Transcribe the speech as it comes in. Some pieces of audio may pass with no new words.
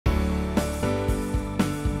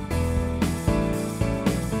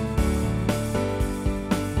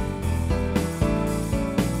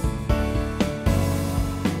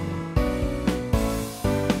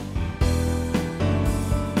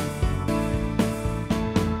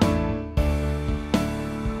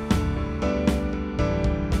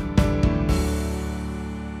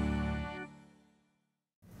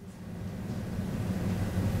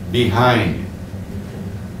behind?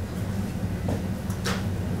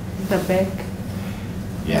 The back.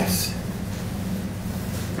 Yes.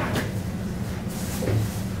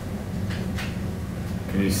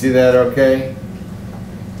 Can you see that okay?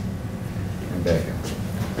 And back up.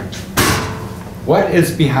 What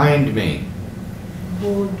is behind me?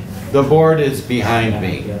 Board. The board is behind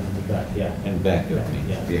me. Yeah, the back, yeah. And back of me,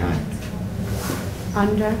 Yeah. behind.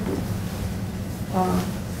 Under.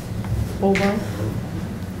 Over.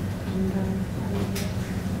 Under.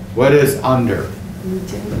 What is under?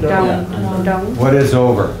 Down. Yeah. Down. What is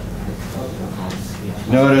over?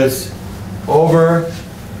 Notice over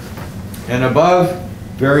and above,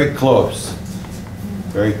 very close.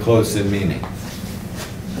 Very close in meaning.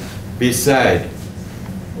 Beside.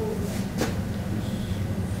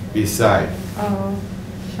 Beside.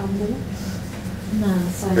 Shampoo.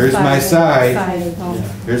 Here's my side. Side. Oh.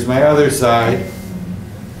 Here's my other side.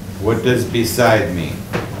 What does beside mean?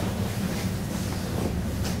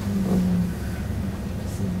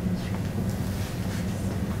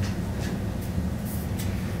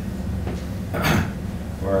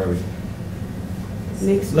 Where are we?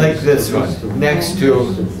 Next. Like this one. Next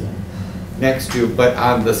to, but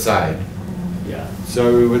on the side. Yeah.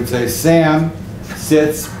 So we would say Sam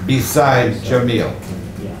sits beside Jamil.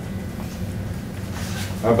 Yeah.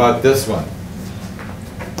 How about this one?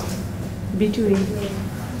 Between.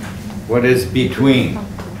 What is between?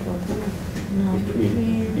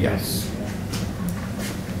 Between. Yes.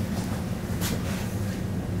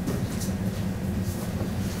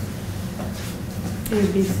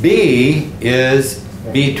 B is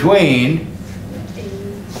between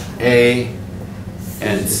A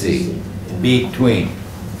and C. Between.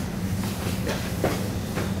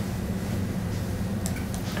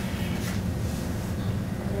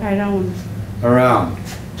 Around. Around.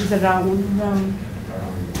 Is around. Round.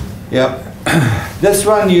 Yep. This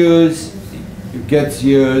one gets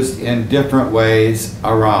used in different ways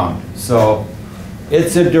around. So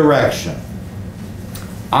it's a direction.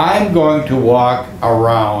 I'm going to walk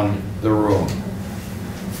around the room.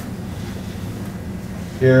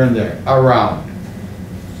 Here and there, around.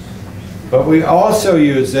 But we also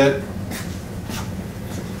use it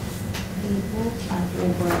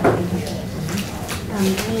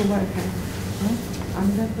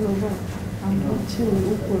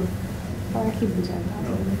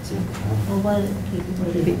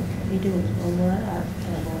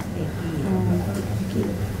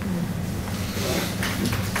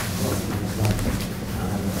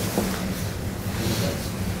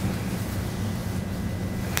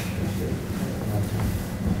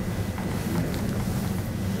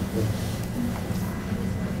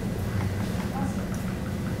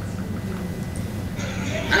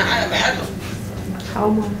How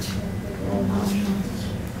much?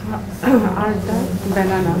 Are the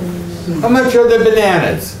banana? How much are the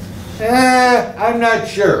bananas? I'm not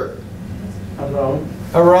sure. Around.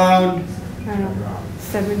 Around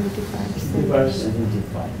 75.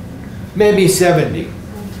 75. maybe 70,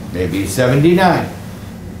 maybe 79.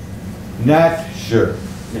 Not sure.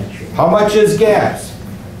 Not sure. How much is gas?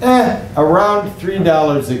 Around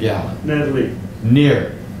 $3 a gallon. Nearly.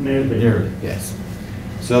 Near. Nearly, yes.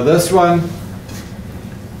 So this one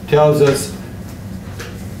tells us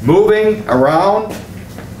moving around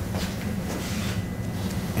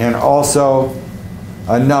and also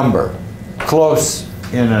a number, close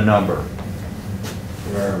in a number.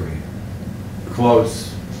 Where are we?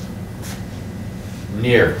 Close,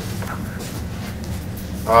 near.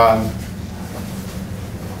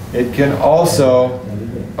 It can also,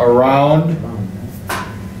 around,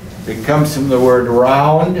 it comes from the word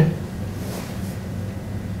round.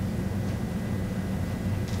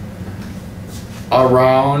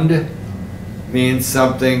 Around means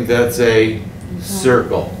something that's a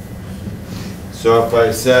circle. So if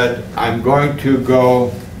I said, I'm going to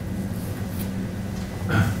go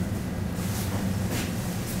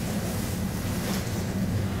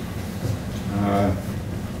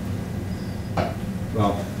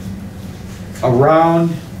well,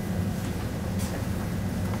 around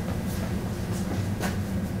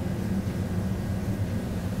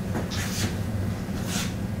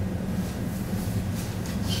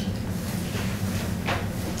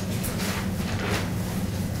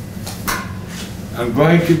I'm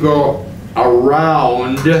going to go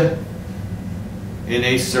around in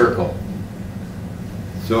a circle.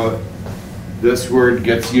 So this word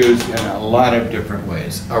gets used in a lot of different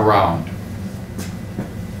ways, around.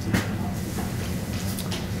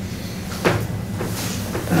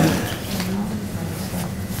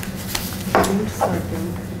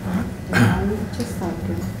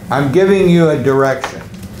 I'm giving you a direction.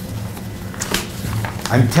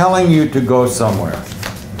 I'm telling you to go somewhere.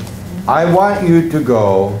 I want you to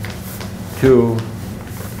go to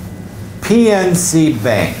PNC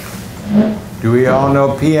Bank. Do we all know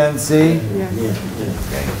PNC? Yes.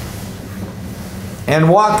 Okay. And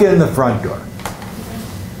walk in the front door.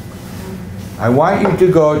 I want you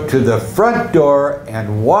to go to the front door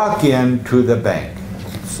and walk into the bank.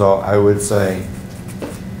 So I would say,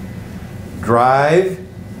 drive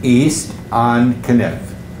east on Kniff.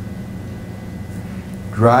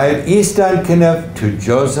 Drive east on Kniff to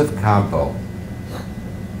Joseph Campo.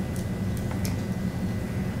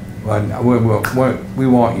 Well, we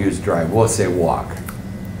won't use drive, we'll say walk.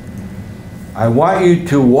 I want you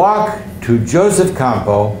to walk to Joseph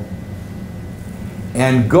Campo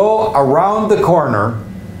and go around the corner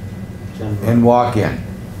and walk in.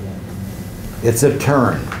 It's a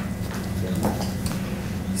turn.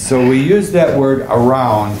 So we use that word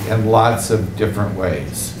around in lots of different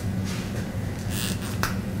ways.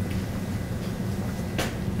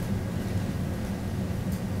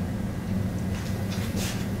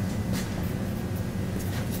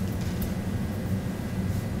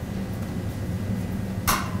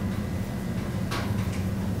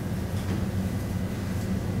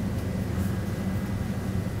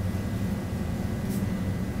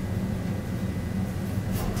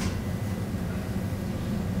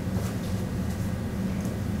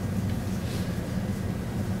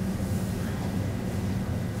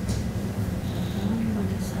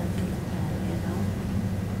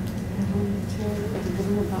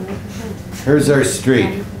 Here's our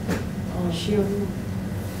street.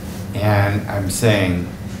 And I'm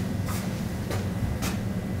saying,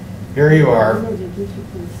 here you are.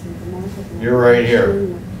 You're right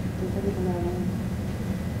here.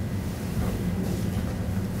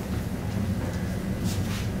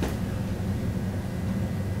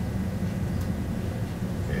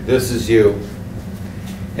 Okay, this is you.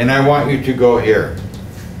 And I want you to go here.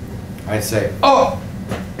 I say, oh,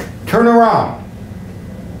 turn around.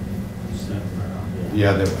 The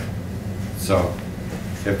other way. So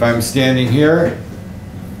if I'm standing here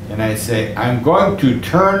and I say, I'm going to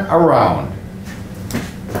turn around.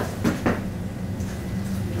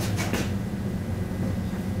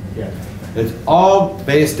 Yeah. It's all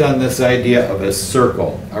based on this idea of a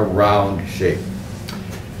circle, a round shape.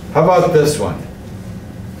 How about this one?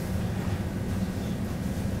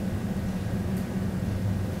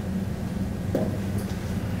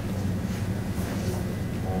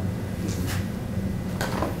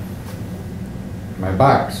 My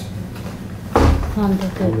box.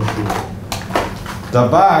 The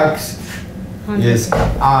box is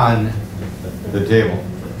on the table.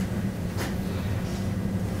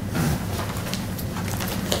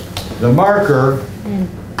 The marker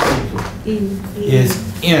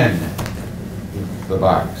is in the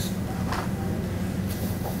box.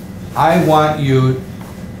 I want you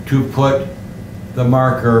to put the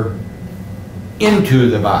marker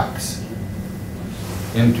into the box.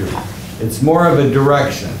 Into. It's more of a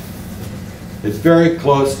direction. It's very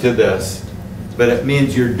close to this, but it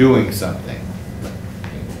means you're doing something.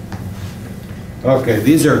 Okay,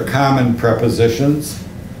 these are common prepositions.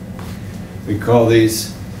 We call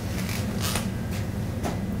these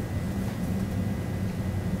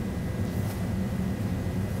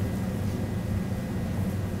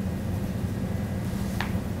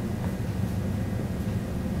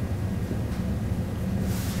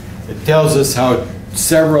it tells us how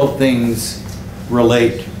several things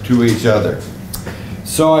relate to each other.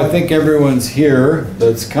 So I think everyone's here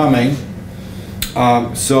that's coming.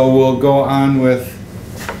 So we'll go on with,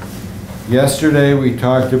 yesterday we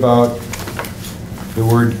talked about the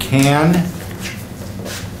word can.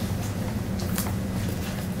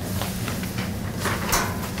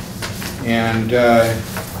 And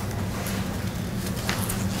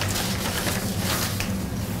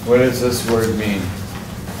what does this word mean?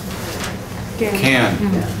 Can.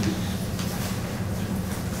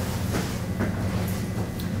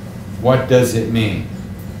 What does it mean?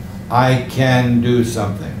 I can do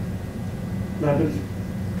something. Ability.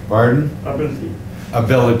 Pardon? Ability.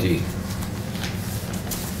 Ability.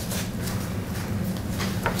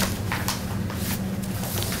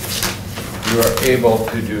 You are able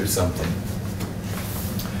to do something.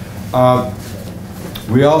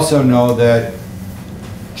 We also know that,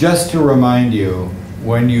 just to remind you,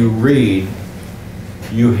 when you read,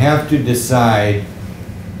 you have to decide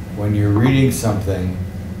when you're reading something,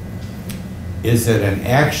 is it an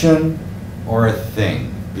action or a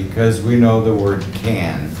thing? Because we know the word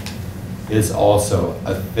can is also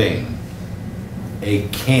a thing. A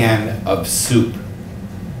can of soup.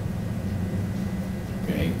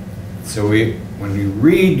 Okay? So when you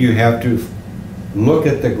read, you have to look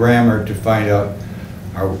at the grammar to find out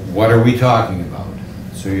what are we talking about.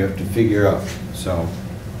 So you have to figure out. So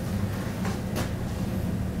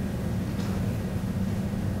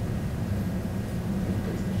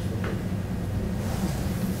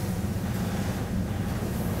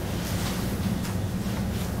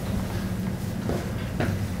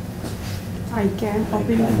I can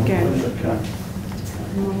open the can.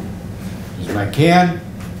 No. this is my can.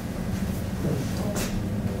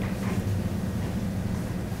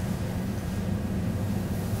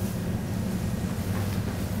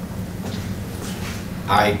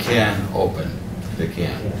 I can open the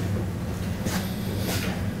can.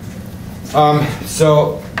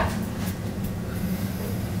 So,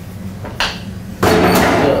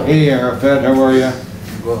 hey Arafat, how are you?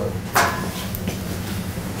 Good.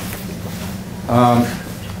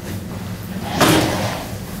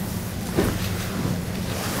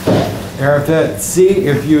 Arafat, see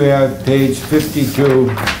if you have page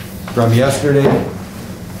 52 from yesterday,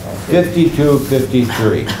 52,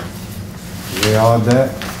 53. We all have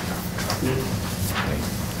that?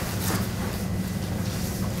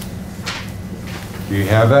 Do you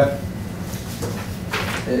have it?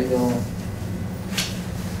 There you go.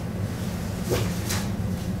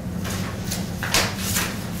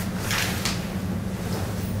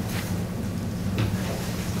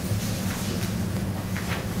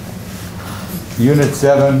 Unit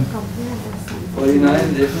 7, 49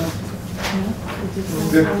 additional?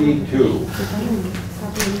 52.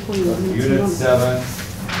 Unit 7.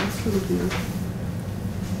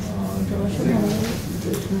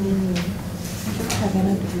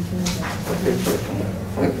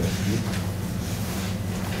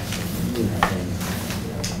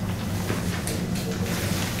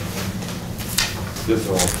 This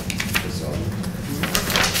all.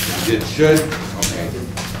 It should, okay.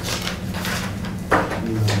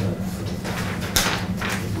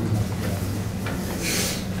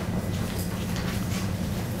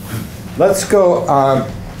 Let's go,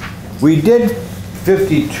 we did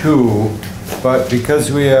 52, but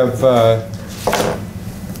because we have,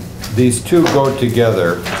 these two go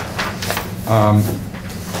together,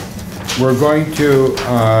 we're going to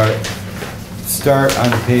start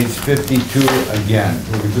on page 52 again.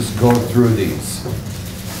 We'll just go through these.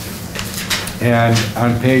 And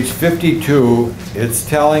on page 52, it's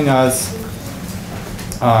telling us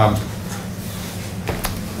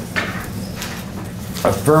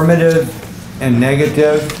affirmative and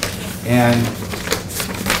negative, and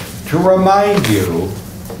to remind you,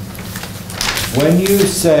 when you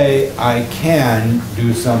say I can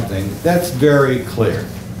do something, that's very clear.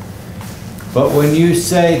 But when you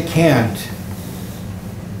say can't,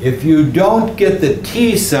 if you don't get the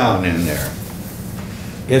T sound in there,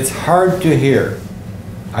 it's hard to hear.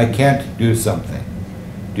 I can't do something.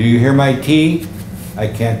 Do you hear my T? I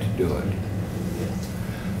can't do it.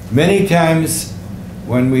 Many times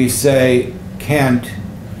when we say can't,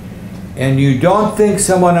 and you don't think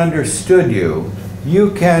someone understood you,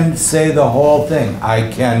 you can say the whole thing.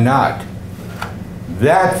 I cannot.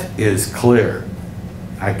 That is clear.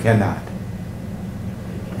 I cannot.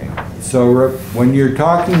 Okay. So when you're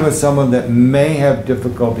talking with someone that may have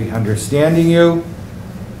difficulty understanding you,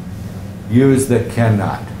 use the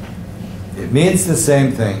cannot. It means the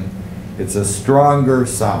same thing. It's a stronger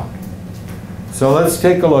sound. So let's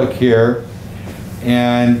take a look here.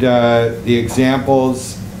 And the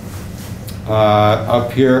examples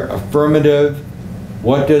up here, affirmative.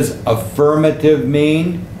 What does affirmative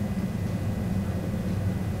mean?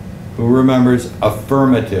 Who remembers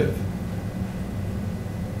affirmative?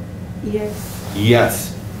 Yes.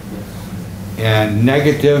 Yes. And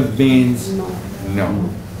negative means No. no.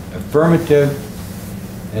 Affirmative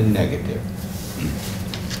and negative.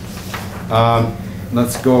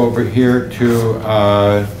 Let's go over here to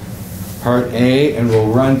part A, and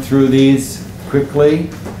we'll run through these quickly.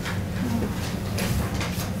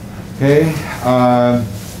 Okay.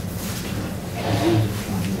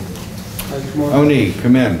 Oni,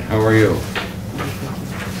 come in. How are you?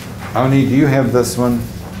 Oni, do you have this one?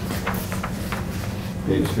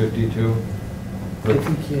 Page 52? Look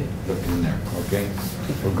in there, okay?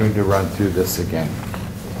 We're going to run through this again.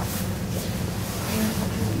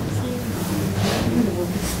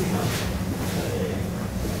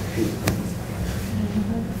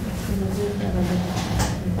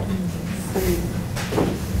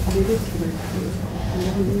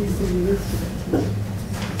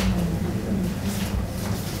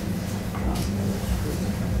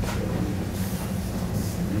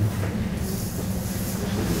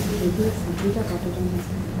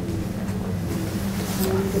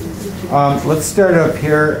 Let's start up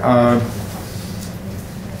here.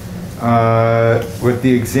 with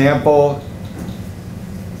the example,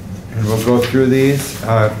 and we'll go through these.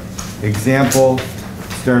 Example,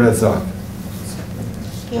 start us off.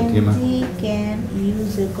 Fatima. Kenji can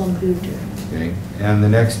use a computer. Okay, and the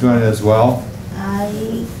next one as well.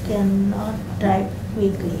 I cannot type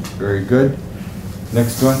quickly. Very good.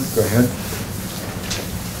 Next one, go ahead.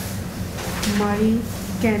 Mari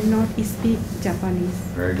cannot speak Japanese.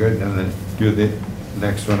 Very good, and then do the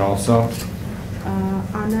next one also.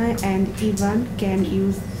 Anna and Ivan can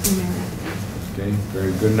use email. Okay,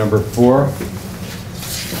 very good. Number 4.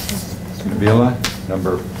 Nabila,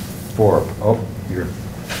 number 4. Oh, here.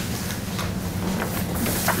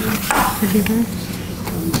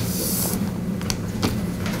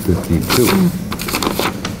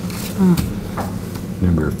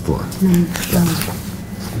 Number 4.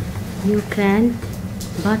 You can't,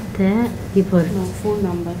 but the people. No, phone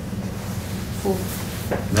number. 4.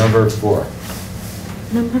 Number 4.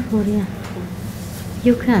 Number 4, yeah.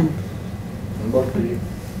 You can't. Number 3.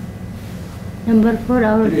 Number 4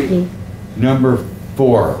 or 3. Number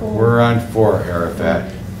 4. We're on 4,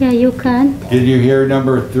 Arafat. Yeah, you can't. Did you hear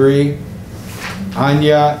number 3?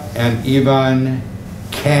 Anya and Ivan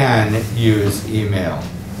can use email.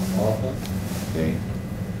 Okay.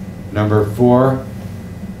 Number 4.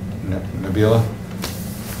 Nabila?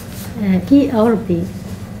 E or B.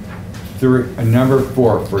 Number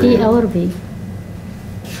 4 for E you. or B.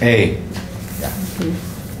 A. Okay.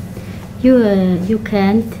 You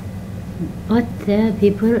can't, but the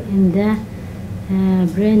people in the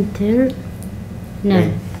printer. No.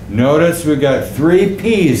 Okay. Notice we got 3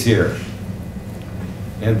 P's here.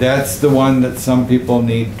 And that's the one that some people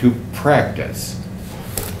need to practice.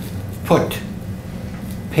 Put,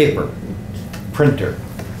 paper, printer,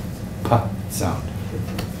 P sound.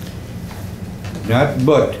 Not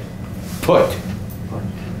but, put.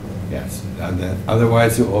 Yes,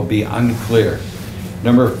 otherwise it will be unclear.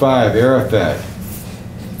 Number 5, Arafat.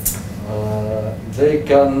 They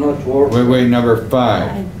cannot work. Wait, number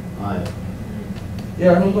 5.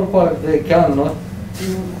 Yeah, number 5. They cannot.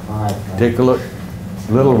 Take a look.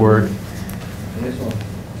 Little word. This one.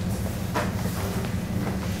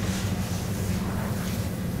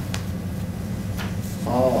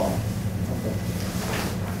 Oh.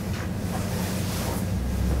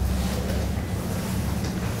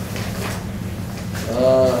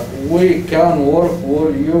 Okay. We can work.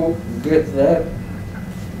 Will you get that?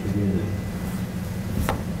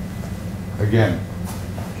 Again.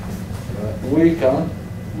 We can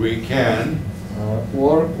We can.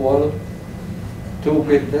 work. Well, to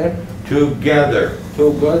get that Together.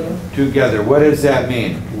 together. Together. What does that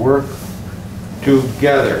mean? Work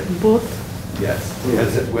together. Both. Yes.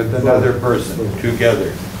 As it with another person.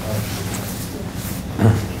 Together.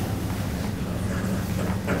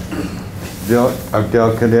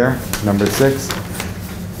 Abdel Kader, number 6.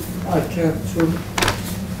 I can turn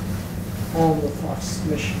on the fax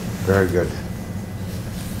machine. Very good.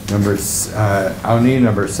 Auni,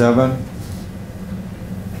 number 7.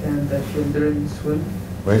 Can the children swim?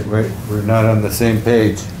 Wait, we're not on the same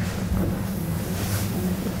page.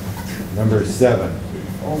 Number 7.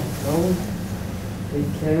 Oh, no. They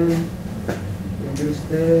can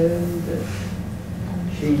understand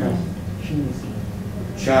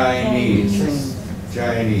Chinese.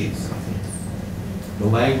 Chinese. The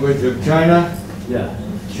language of China? Yeah.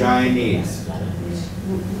 Chinese.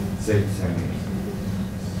 Say Chinese.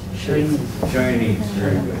 Chinese,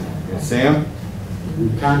 very good. Okay, Sam? We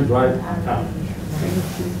can't drive a car.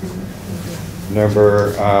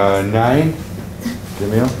 Number 9.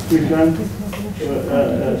 Jamil? We can,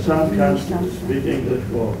 some can speak English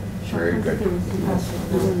well. Very good.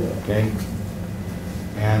 Okay.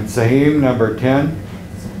 And Sahim, number 10.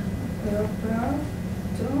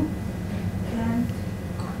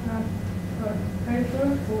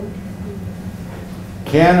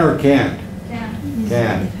 Can or can't?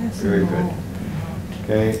 Can. Very good.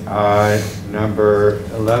 Okay. Number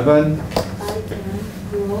 11.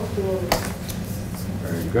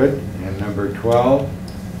 Very good. And number 12.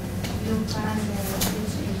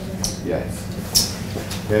 Yes.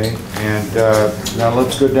 Okay. And now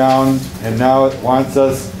let's go down. And now it wants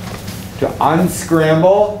us to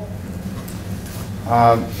unscramble.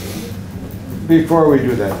 Before we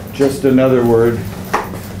do that, just another word.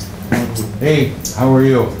 Hey, how are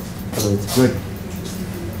you? Good.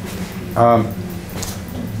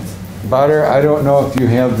 Badr, I don't know if you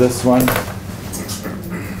have this one.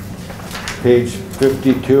 Page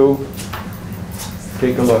 52.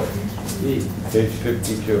 Take a look. Page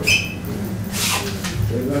 52.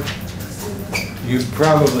 You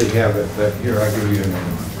probably have it, but here, I'll give you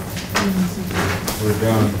another one. we're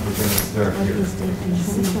done. We're gonna start What here. is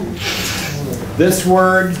that? This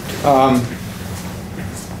word,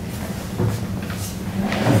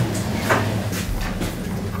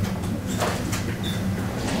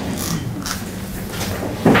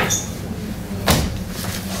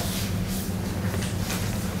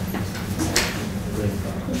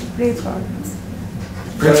 Record.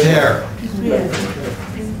 prepare.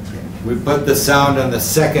 We put the sound on the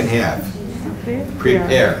second half.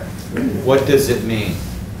 Prepare. What does it mean?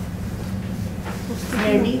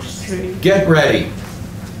 Ready? Get ready.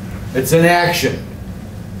 It's an action.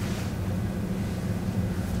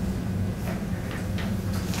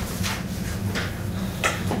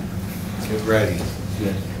 Get ready.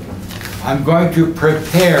 I'm going to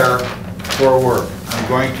prepare for work. I'm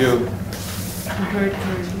going to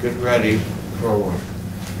get ready for work.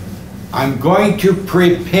 I'm going to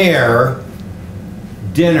prepare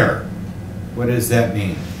dinner. What does that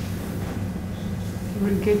mean?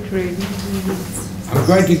 We'll get ready. I'm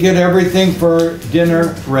going to get everything for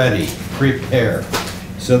dinner ready, prepare.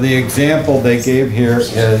 So the example they gave here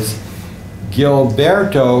is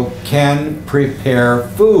Gilberto can prepare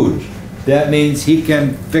food. That means he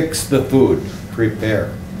can fix the food,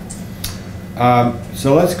 prepare.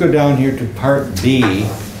 So let's go down here to part B.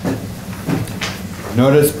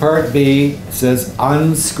 Notice part B says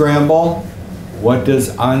unscramble. What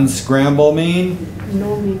does unscramble mean?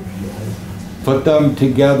 No meat. Put them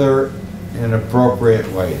together in appropriate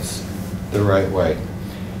ways, the right way.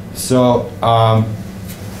 So,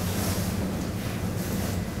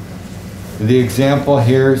 the example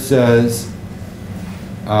here says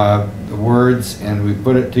the words, and we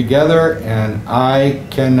put it together, and I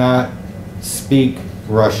cannot speak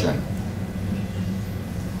Russian.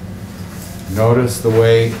 Notice the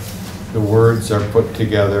way the words are put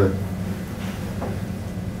together.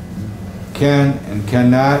 Can and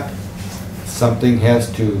cannot. Something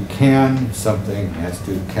has to can, something has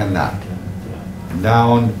to cannot.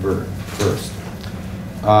 Noun, verb first.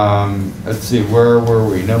 Let's see, where were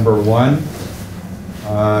we? Number 1.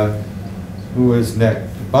 Who is next?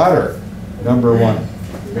 Butter. Number 1.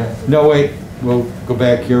 No, wait. We'll go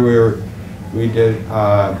back here. We did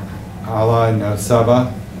Allah and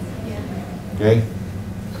Saba. Okay.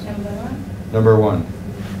 Number 1.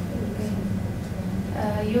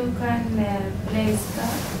 You can play star.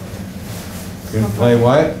 You can play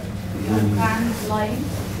what? You can play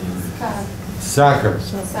Soccer.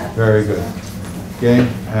 star. Very good. Okay,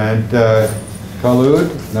 and Khalud,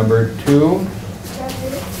 number 2.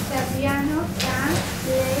 Fabiano can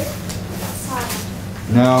play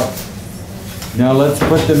soccer. Now let's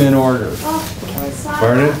put them in order.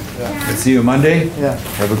 Pardon? Let's see you Monday? Yeah.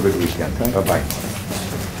 Have a good weekend. Bye-bye.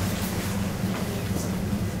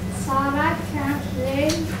 Sarah can play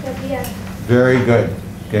the piano. Very good.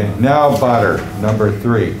 Okay, now butter, number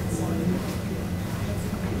 3.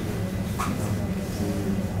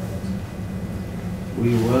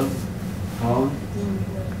 We will count,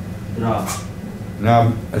 draw.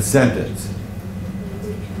 Now a sentence.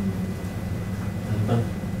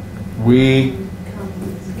 We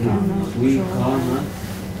We count,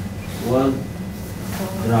 one,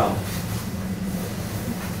 draw.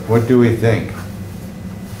 what do we think?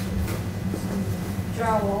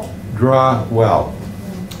 Draw. Draw well.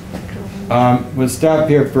 We'll stop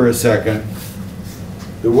here for a second.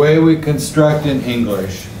 The way we construct in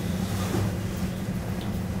English,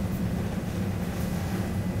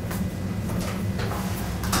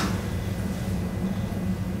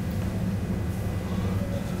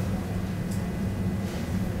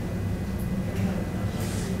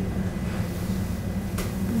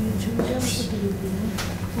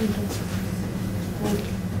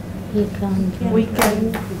 We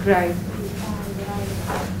can drive.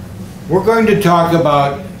 we're going to talk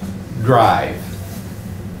about drive.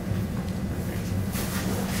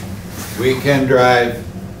 We can drive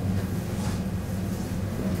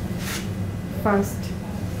Fast.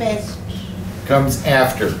 Fast. comes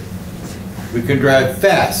after. We can drive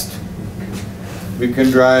fast. We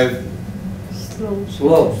can drive Slow.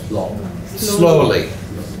 Slow. slowly.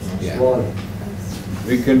 Yeah. Slow.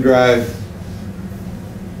 We can drive,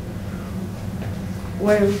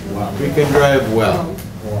 Well. we can drive well.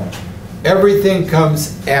 Everything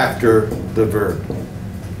comes after the verb.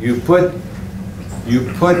 You put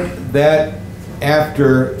that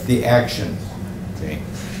after the action. Okay.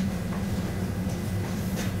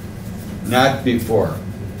 Not before.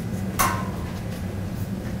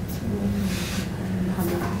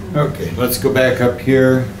 Okay, let's go back up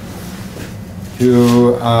here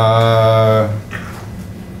to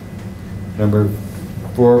number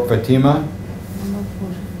 4, Fatima. Number 4.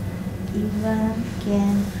 Ivan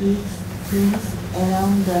can fix means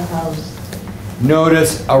around the house.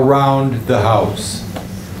 Notice around the house.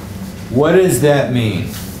 What does that mean?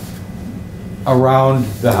 Around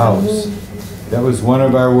the house. That was one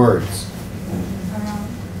of our words.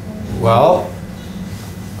 Well,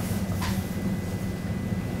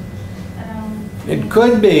 it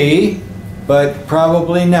could be, but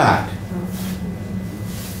probably not.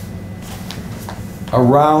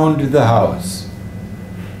 Around the house.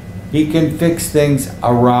 He can fix things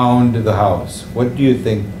around the house. What do you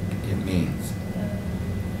think it means?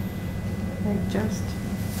 Like just.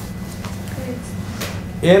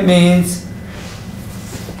 It means,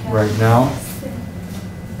 right now,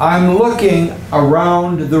 I'm looking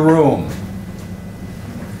around the room.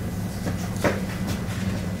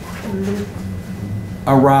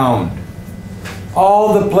 Around.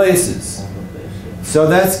 All the places. So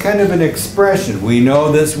that's kind of an expression. We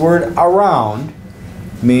know this word around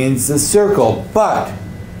means the circle, but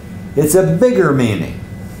it's a bigger meaning.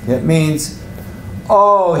 It means,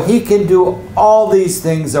 oh, he can do all these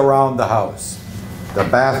things around the house. The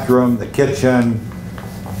bathroom, the kitchen,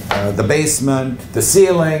 the basement, the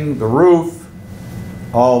ceiling, the roof,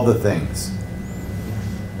 all the things.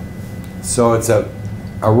 So it's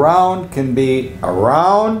around can be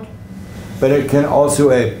around, but it can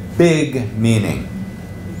also a big meaning.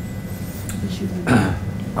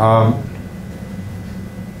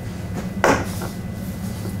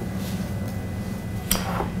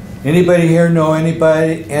 Anybody here know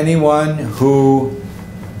anyone who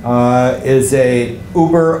is a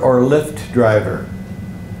Uber or Lyft driver?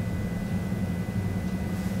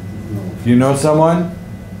 Do you know someone?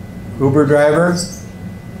 Uber driver?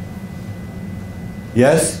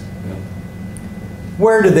 Yes?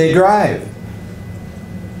 Where do they drive?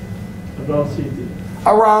 Around city.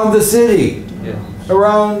 Around the city. Yeah.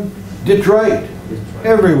 Around Detroit.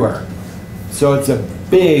 Everywhere. So it's a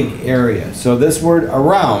big area. So this word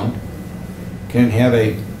around can have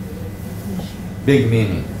a big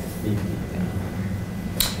meaning.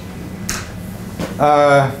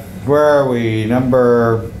 Where are we?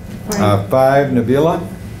 Number 5, Nabila?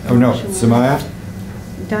 Oh no, Samaya?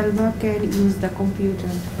 Dalva can use the computer.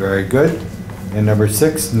 Very good. And number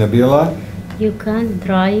 6, Nabila? You can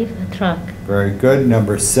drive a truck. Very good.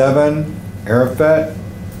 Number 7, Arafat?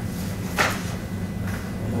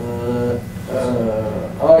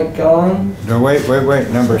 I can. No, wait.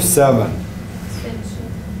 Number 7,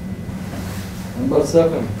 Number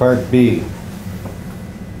 7. part B.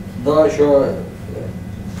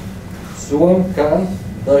 Swim can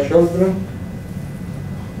the children.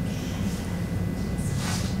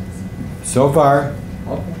 So far,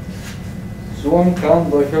 Okay. Swim can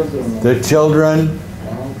the children. the children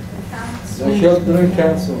The children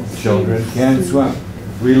can swim. Children can swim.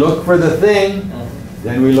 We look for the thing,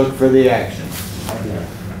 then we look for the action.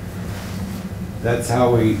 That's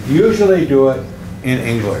how we usually do it in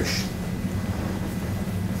English.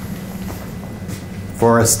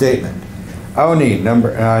 For a statement. Aoni,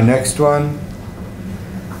 next one.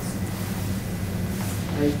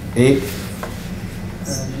 8.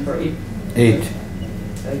 Number 8. 8.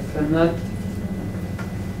 I cannot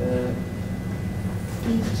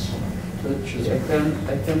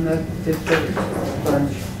I cannot teach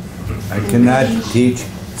Spanish. I cannot teach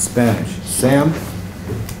Spanish. Sam?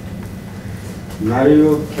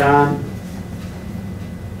 Mario can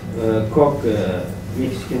cook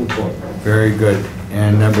Mexican food. Very good.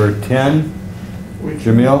 And number 10, We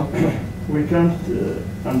Jamil? We can't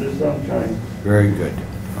understand kind. Very good.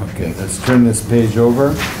 Okay, let's turn this page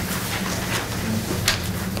over.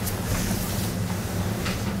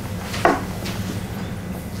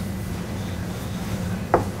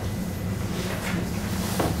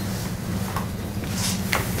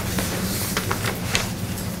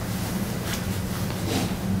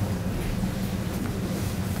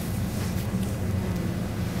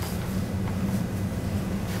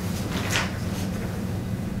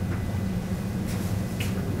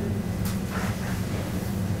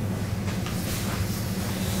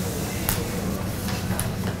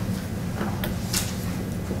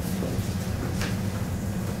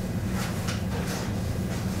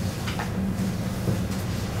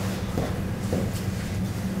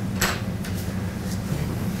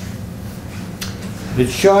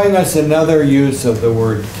 It's showing us another use of the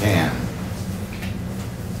word can.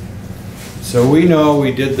 So we know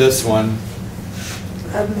we did this one,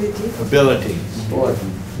 ability.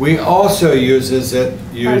 We also used it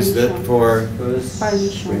for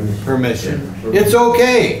permission. It's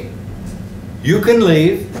okay. You can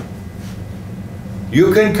leave.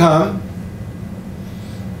 You can come.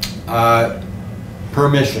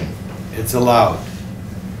 Permission. It's allowed.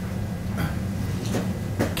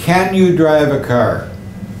 Can you drive a car?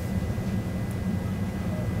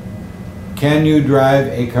 Can you drive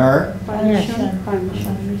a car? Permission.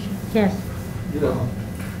 Permission. Yes. Yeah.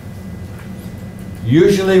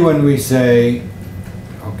 Usually when we say,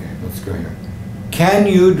 okay, let's go here. Can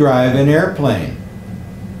you drive an airplane?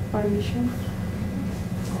 Permission.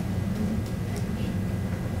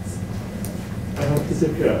 I have to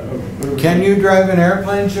take a... Can you drive an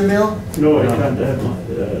airplane, Jamil? No, I can't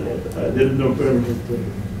have, I didn't know permission to,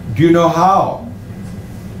 Do you know how?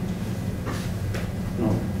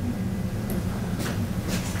 no.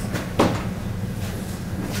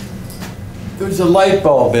 There's a light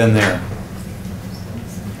bulb in there.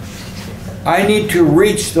 I need to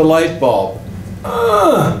reach the light bulb.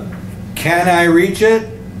 Can I reach it?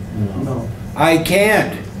 No. I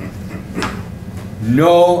can't.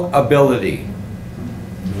 No ability.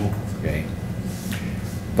 Okay.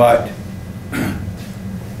 But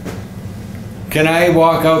can I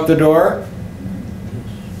walk out the door?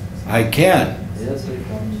 I can. Yes, I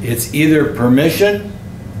can. It's either permission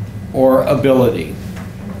or ability.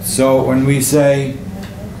 So when we say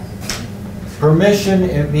permission,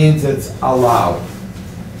 it means it's allowed.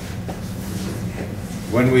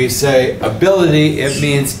 When we say ability, it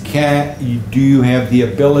means do you have the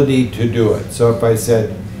ability to do it? So if I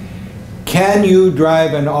said, can you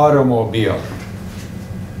drive an automobile?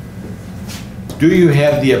 Do you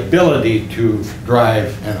have the ability to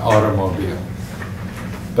drive an automobile?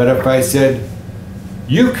 But if I said,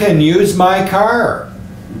 you can use my car.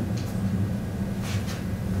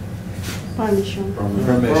 Permission.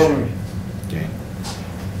 Permission. Okay.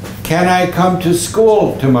 Can I come to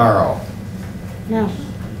school tomorrow? No.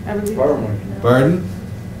 Permission. Pardon?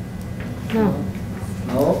 No.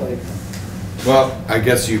 No, I can. Well, I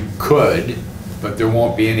guess you could, but there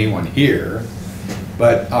won't be anyone here.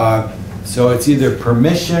 But, so it's either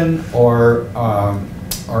permission or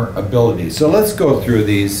ability. So let's go through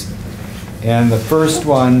these. And the first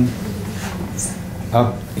one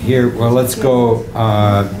up here, well, let's go,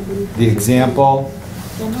 the example.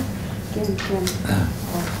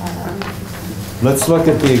 Let's look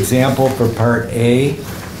at the example for part A.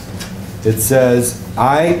 It says,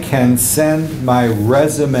 I can send my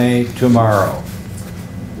resume tomorrow.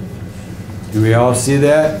 Do we all see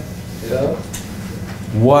that? Yeah.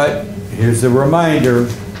 Here's a reminder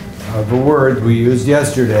of a word we used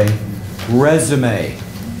yesterday, resume.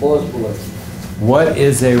 Possible. What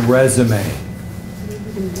is a resume?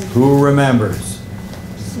 Who remembers?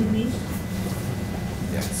 CV.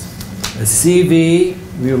 Yes. A CV,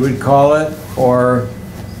 we would call it, or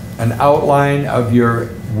an outline of your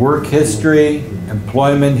work history,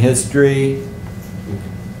 employment history,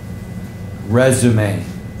 resume.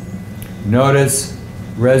 Notice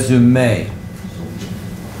resume,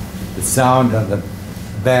 the sound on the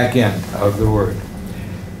back end of the word.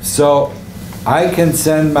 So I can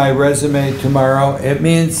send my resume tomorrow. It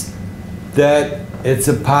means that it's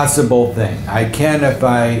a possible thing. I can if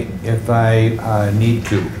I need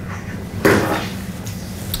to.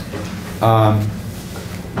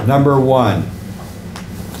 Number one.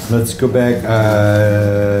 Let's go back.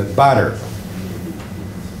 Bader.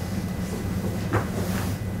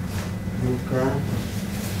 You can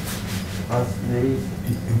ask me.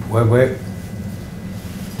 Wait.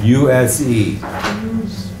 USE.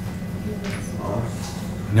 Use.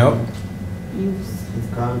 Nope. Use. You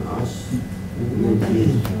can ask me.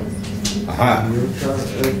 Aha. Future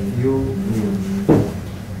if you need.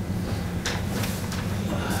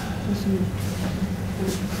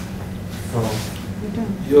 So,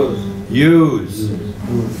 Use. Use.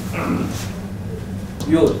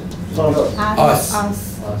 Use. Us.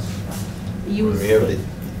 Us. Us. Use. We have the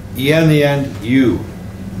E on the end. You.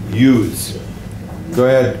 Use. Go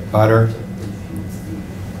ahead, Butter.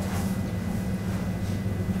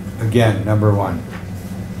 Again, number one.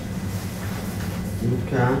 you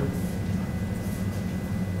can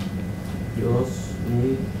use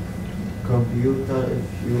me computer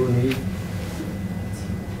if you need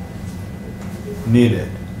Need it.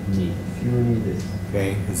 if you need it.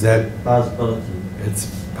 Okay. Is that? Possibility. It's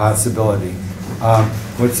possibility.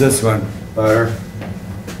 What's this one, Butter?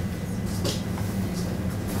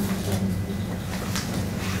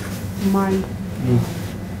 My. Me.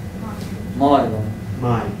 My one.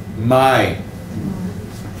 Mine. My.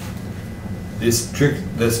 This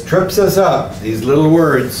trips us up. These little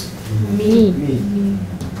words. Me. Me.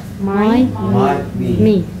 My. My. Me.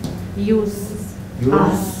 Me. Use. Use.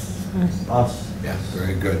 Us. Us. Us. Yeah,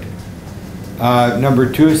 very good.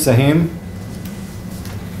 Number two, Sahim.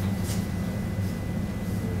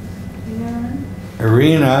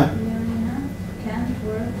 Irina. Irina can't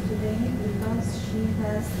work today because she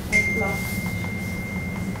has a class.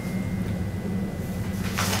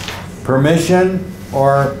 Permission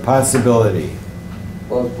or possibility?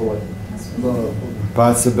 Possibility.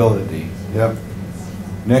 Possibility, yep.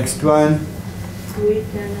 Next one, We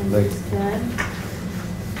can Like- understand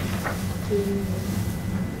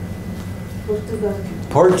Portugal.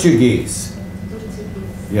 Portuguese,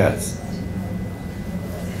 yes.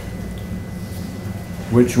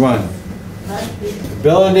 Which one?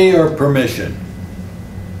 Ability or permission?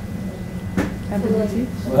 Ability.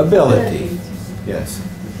 Ability, yes,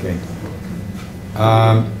 okay.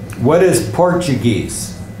 What is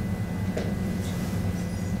Portuguese?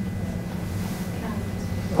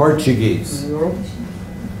 Portuguese, Europe.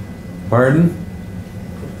 pardon?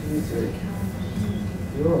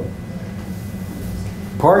 Europe.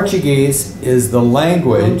 Portuguese is the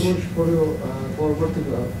language For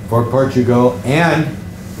Portugal. for Portugal and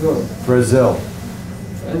Europe. Brazil.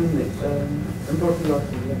 And Portugal.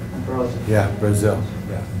 Brazil. Yeah, Brazil,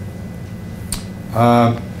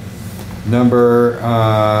 yeah. Number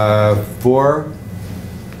 4,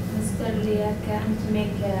 Mr. Leah can't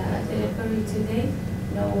make a delivery today.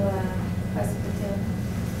 No hospital.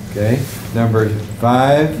 okay. Number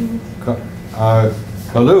 5,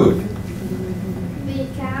 collude. We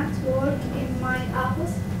can't work in my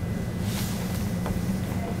office.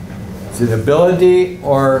 Is it ability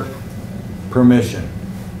or permission?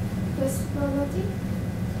 Possibility.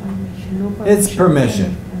 No It's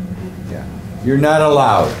permission. Yeah. You're not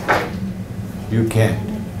allowed. You can't.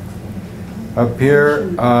 Up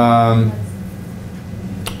here,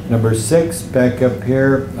 number 6, back up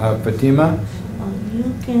here, Fatima.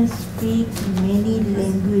 You can speak many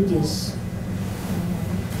languages.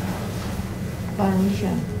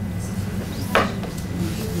 Permission.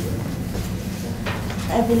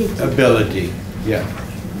 Ability. Ability, yeah.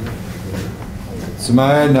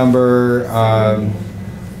 Sumaya, number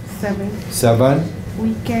 7. 7.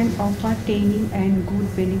 We can offer training and good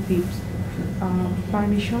benefits.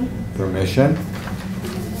 Permission. Permission.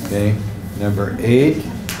 Okay. Number 8.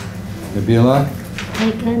 Nabila.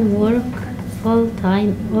 I can work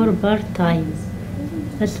full-time or part-time.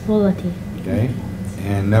 Possibility. Okay.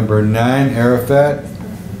 And number 9, Arafat.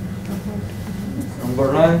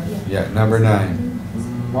 Number 9. Yeah, number 9.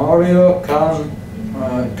 Mario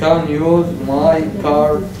can use my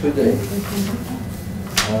car today.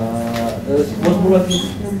 There's possibility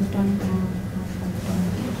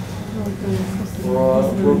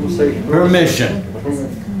for Permission.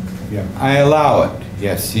 Yeah, I allow it.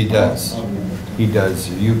 Yes, he does. He does.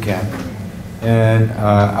 You can. And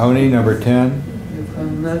Auni, number 10. You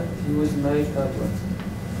cannot use my tablet.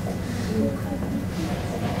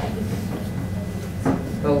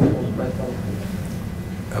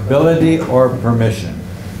 Ability or permission?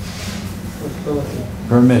 Possibility.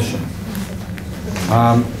 Permission.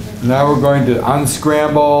 Now we're going to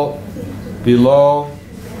unscramble below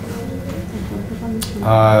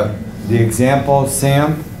the example,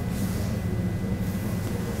 Sam.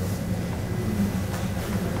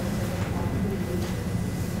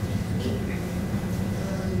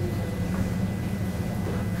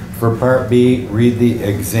 For part B, read the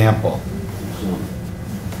example.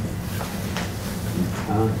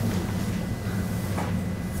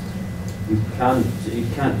 You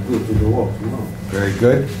can't go to the work tomorrow. Very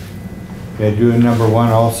good. Okay, do number 1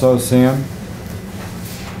 also, Sam.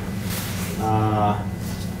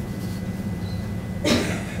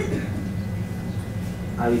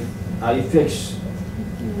 I fix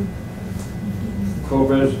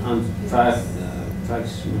covers and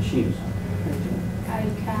fax machines. I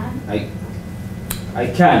can. I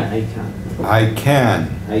can I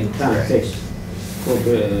can. fix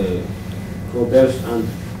covers and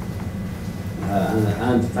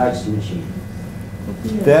fax machine.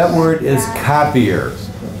 That word is copier.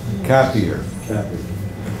 Copier.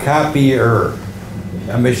 Copier.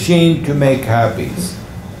 A machine to make copies.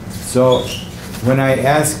 So when I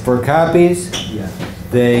ask for copies, Yeah.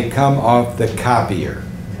 they come off the copier.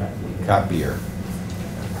 Copier.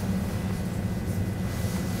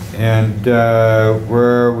 And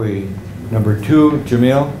where are we? Number 2,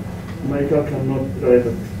 Jamil. My car cannot drive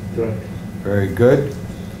a truck. Very good.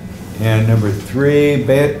 And number 3,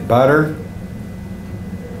 Butter.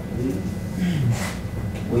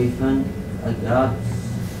 We can adapt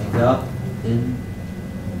in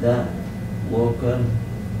the local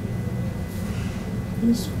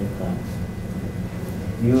newspaper.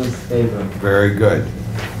 Very good.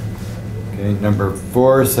 Okay, number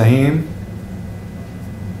 4, Sahim.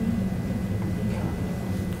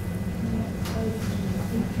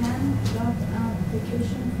 We can drop an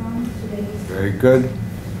application from today. Very good.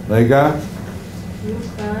 Lega. You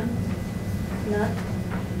can not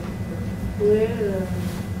wear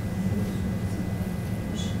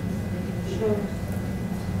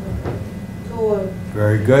Tour.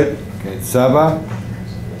 Very good. Okay, Saba.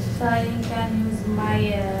 So you can use my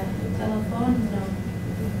telephone, no.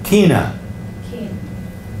 Tina. Can.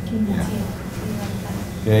 Tina.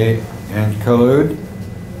 Okay, and Khalud.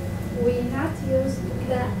 We not use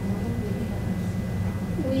the.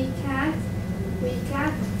 We can't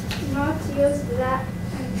not use the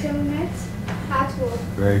internet at work.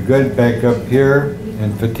 Very good. Back up here.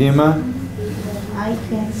 And Fatima. I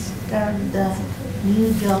can start the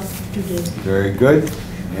new job today. Very good.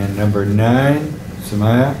 And number 9,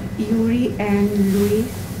 Samaya. Yuri and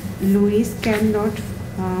Louis cannot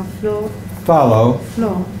follow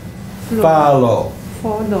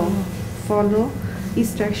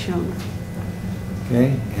instruction.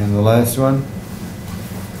 Okay, and the last one.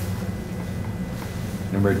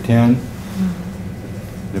 Number 10.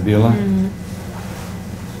 Nabila.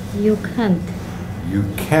 You can't. You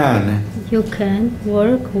can. You can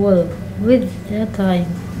work well with the time.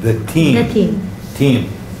 The team. The team. Team.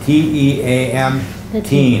 T-E-A-M. The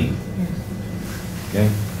Team. Yes. Okay.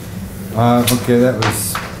 Okay, that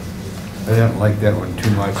was, I didn't like that one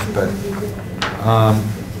too much, but,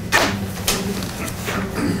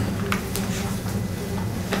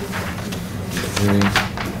 One,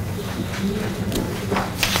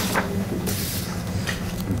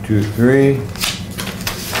 2, 3.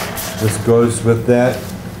 This goes with that.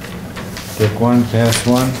 Take one, pass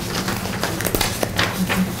one.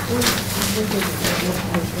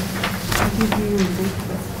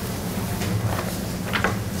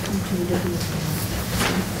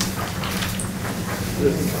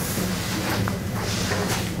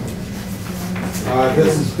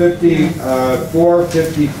 This is 54,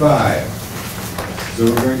 55. So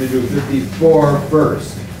we're going to do 54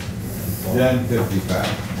 first, then 55.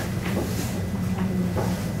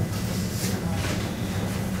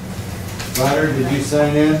 Potter, did you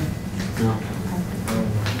sign in? No.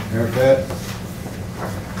 Haircut?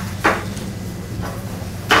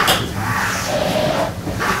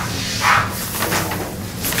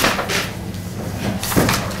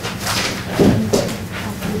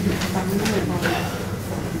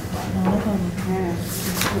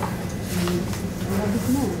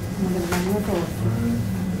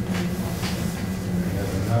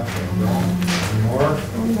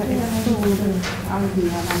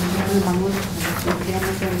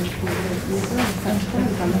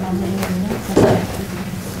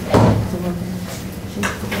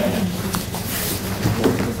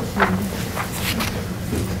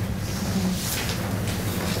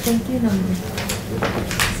 Thank you, number.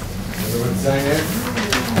 Everyone sign in?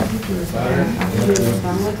 Potter?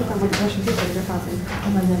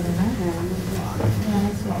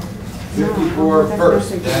 54 first,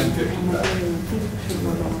 then 55.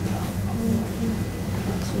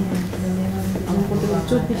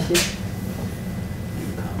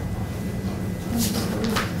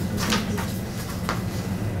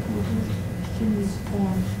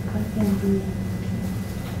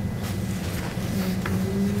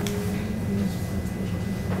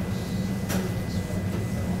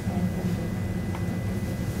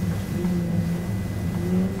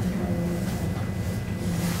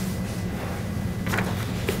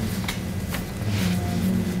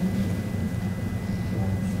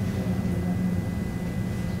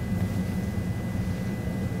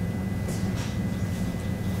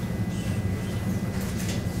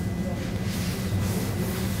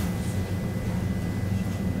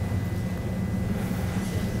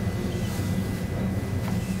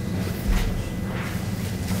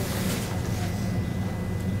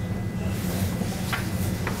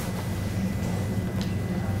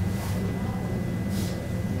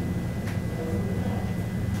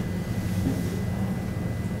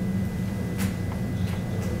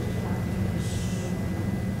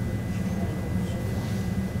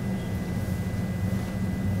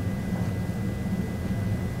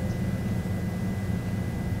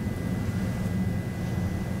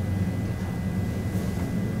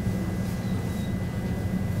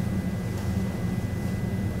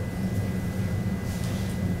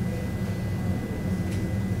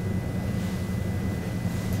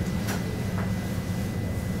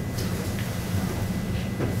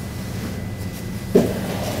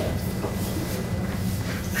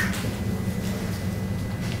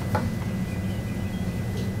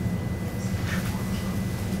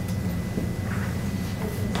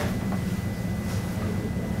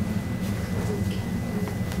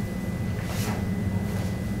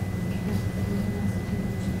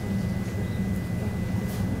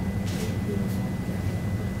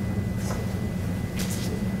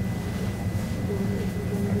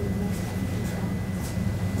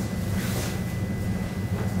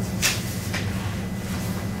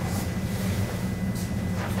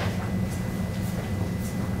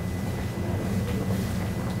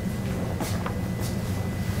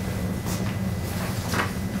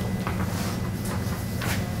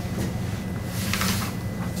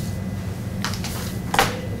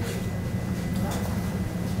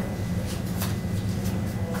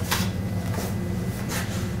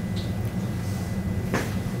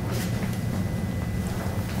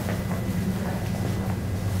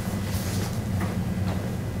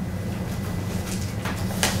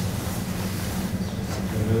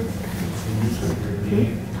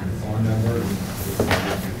 phone number? So I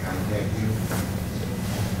can contact you.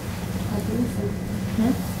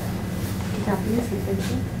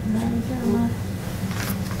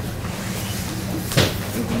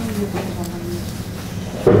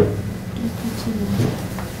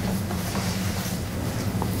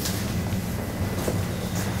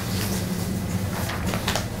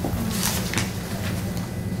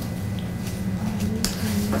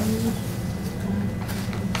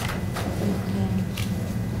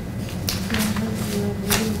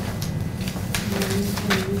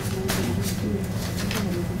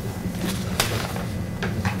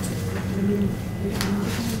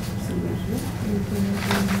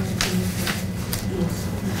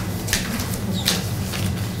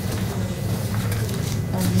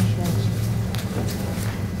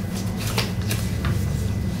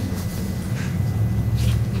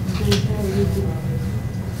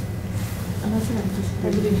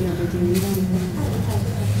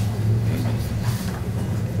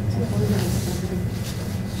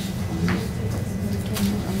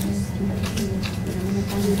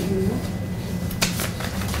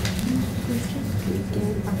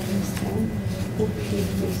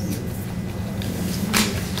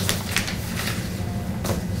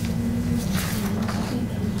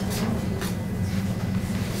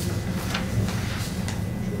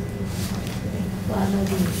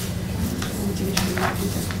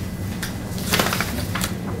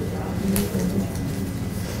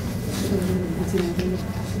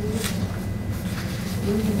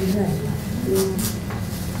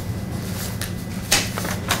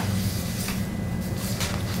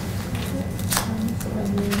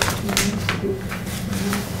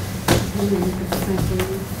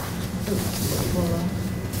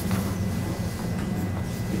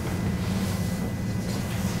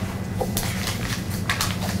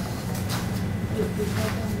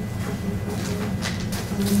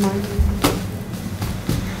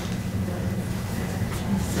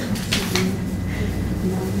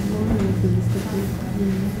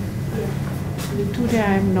 Today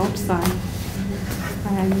I am not signed,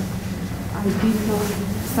 and I did not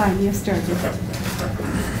sign yesterday.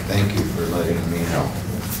 Thank you for letting me know.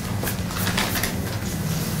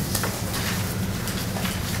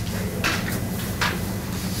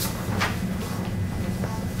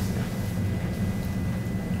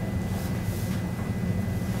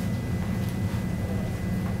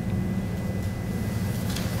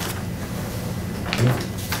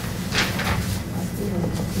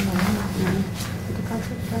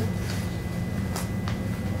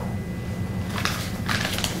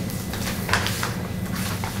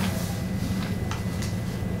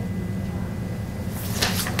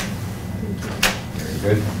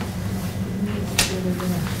 Very good.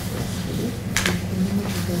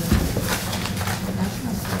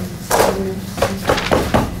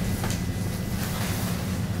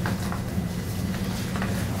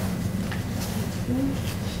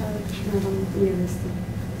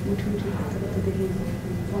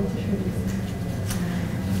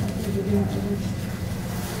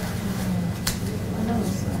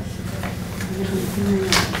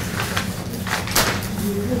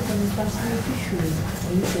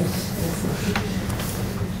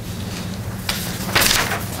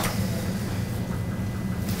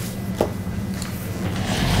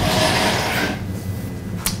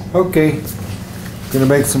 Okay, going to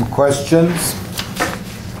make some questions.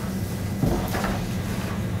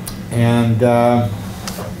 And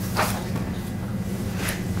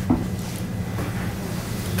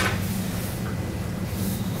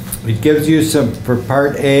it gives you some, for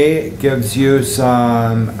part A, it gives you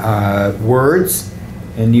some words,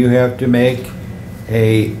 and you have to make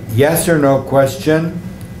a yes or no question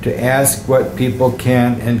to ask what people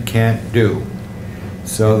can and can't do.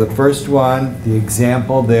 So the first one, the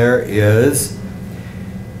example there is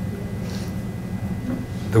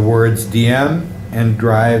the words DM and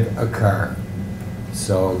drive a car.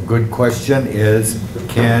 So a good question is,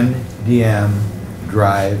 can DM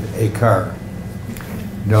drive a car?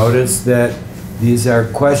 Notice that these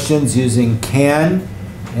are questions using can,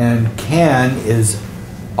 and can is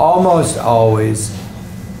almost always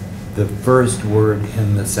the first word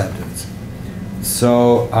in the sentence.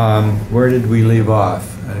 So where did we leave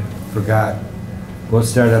off? I forgot. We'll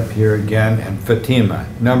start up here again. And Fatima,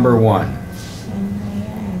 number 1.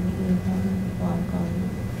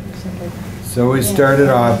 So we started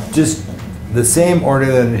off just the same order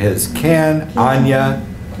that it is. Can Anya,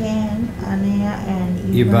 Anya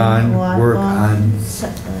and Ivan work on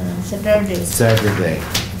Saturday.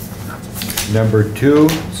 Number 2,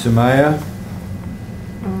 Sumaya.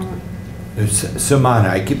 Sumana.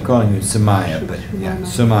 I keep calling you Sumaya, but yeah,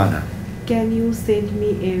 Sumana. Can you send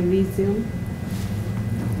me a resume?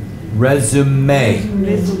 Resume.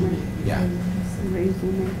 Resume. Yeah.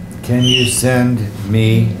 Resume. Can you send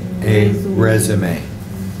me a resume?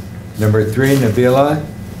 Number 3, Nabila.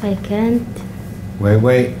 I can't.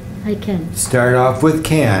 Wait. I can. Start off with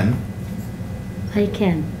can. I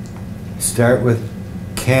can. Start with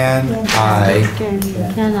can I.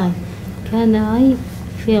 Can I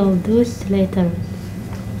fill those letters?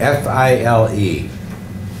 F-I-L-E.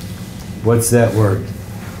 What's that word?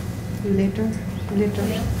 Letter.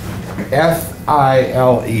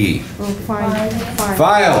 F-I-L-E. Oh, file.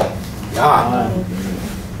 File. Yeah.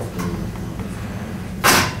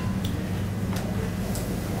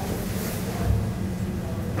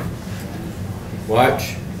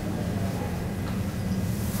 Watch.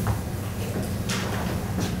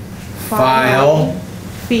 File.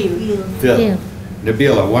 Fill. Fill.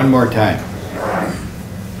 Nabila, one more time.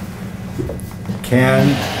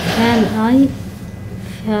 Can I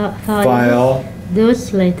file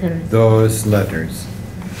those letters? those letters?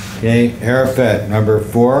 Okay, Harafat, number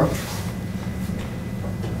 4.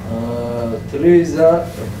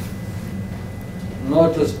 Teresa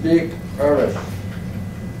not to speak Irish.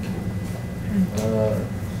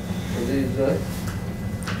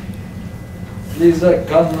 Teresa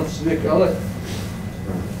cannot speak Irish.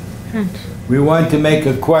 French. We want to make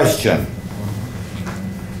a question.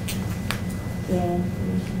 Can.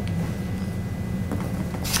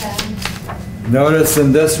 Notice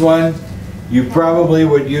in this one, you probably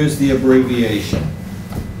would use the abbreviation.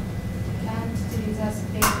 Can't Teresa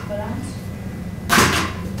speak French?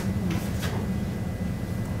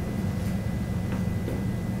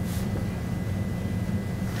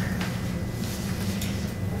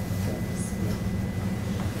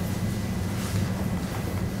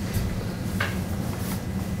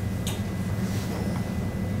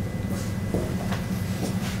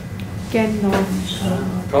 Cannot.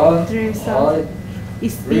 Can't Teresa. I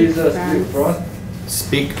Speak Teresa speak French. French?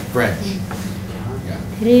 Speak French.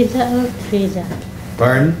 Teresa or Teresa?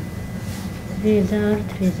 Pardon? Teresa or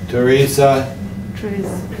Teresa? Teresa,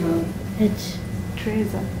 Teresa. H.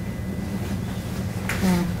 Teresa.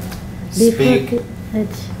 speak Before H.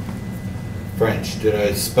 French. Did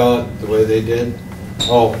I spell it the way they did?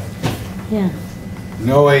 Oh, Yeah.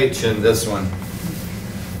 no H in this one.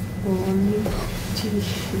 Only T.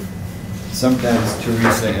 Sometimes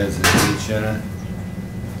Teresa has an H in it.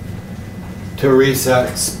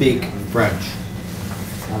 Teresa, speak French.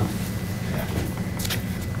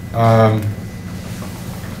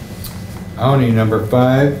 Aoni, number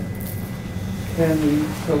 5. Can we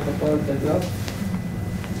talk about the job?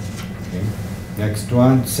 Okay. Next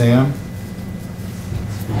one, Sam.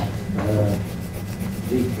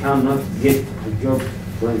 They cannot get a job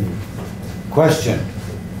when Question.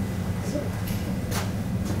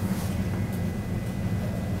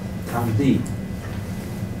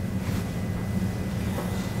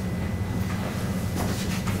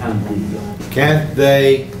 can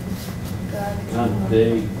they? Can't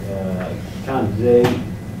they Can't they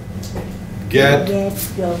get Get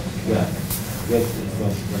job. get the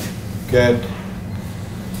job? get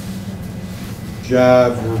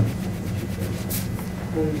job?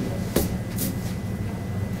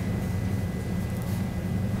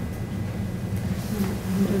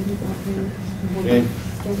 Okay.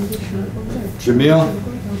 Jamil?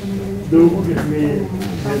 Do give me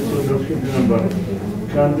his social security number.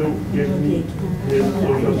 Can you give me his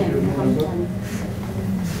social security number?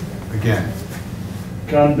 Again.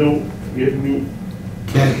 Can you give me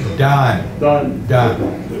Can Don? Don?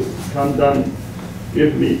 Can Don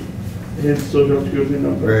give me his social security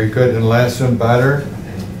number? Very good. And last one, Badr?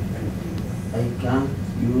 I can't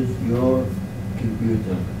use your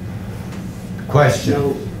computer.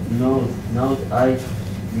 Question. No, I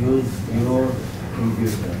use your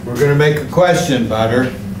computer. We're going to make a question, Badr.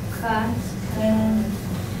 Can't.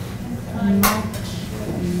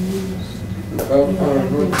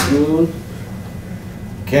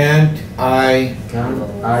 Can't I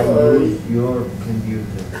Can I use your computer?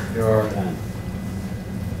 your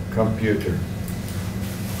computer?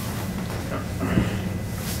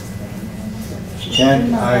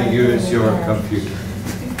 Can I use your computer?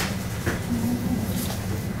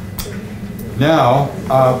 Now,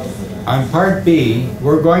 on part B,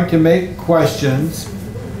 we're going to make questions,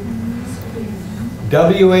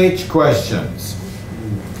 WH questions.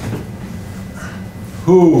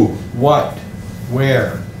 Who, what,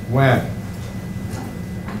 where, when,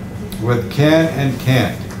 with can and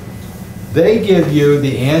can't. They give you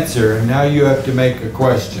the answer, and now you have to make a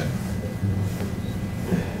question.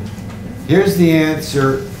 Here's the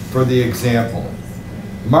answer for the example.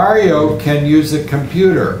 Mario can use a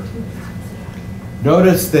computer.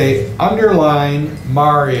 Notice they underline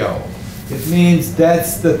Mario. It means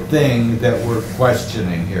that's the thing that we're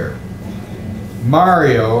questioning here.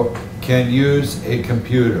 Mario can use a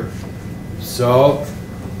computer. So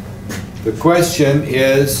the question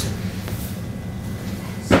is,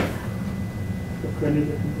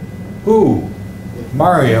 who?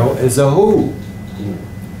 Mario is a who?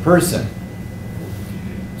 Person.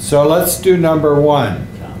 So let's do number 1.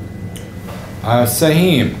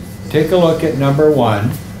 Sahim, take a look at number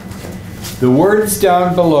 1. The words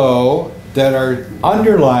down below that are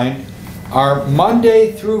underlined are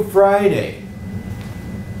Monday through Friday.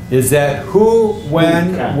 Is that who,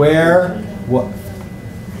 when, where, what?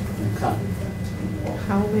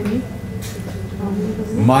 How many?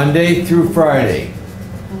 Monday through Friday.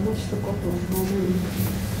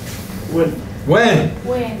 When? When?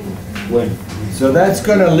 When? So that's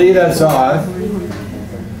going to lead us off.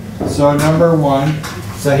 So number 1,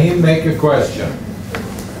 Sahim, make a question.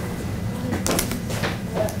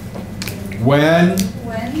 When?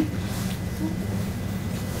 When?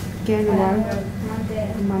 Can work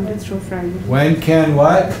Monday. Monday through Friday. When can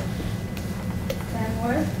what? Can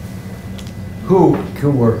work? Who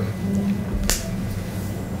can work?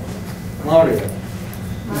 Mario.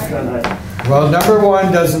 Can I? Well, number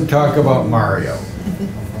 1 doesn't talk about Mario.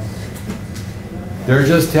 They're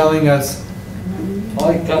just telling us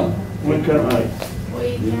I can. When can I?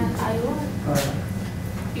 We can. I work.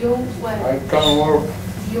 You work. I can work.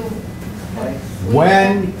 You.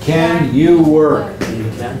 when can you work? You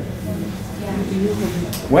can. Yeah.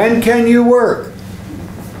 When can you work?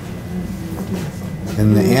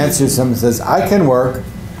 And the answer, someone says, I can work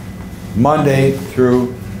Monday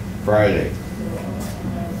through Friday.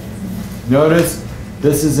 Notice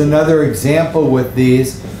this is another example with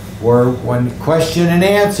these where when question and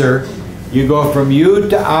answer, you go from you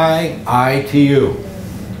to I to you.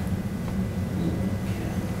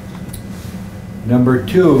 Number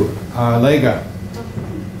 2, Lega.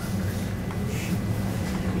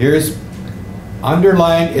 Here's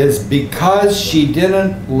underline is because she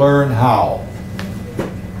didn't learn how.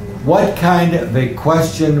 What kind of a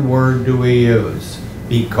question word do we use?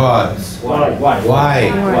 Because. Why? Why? Why?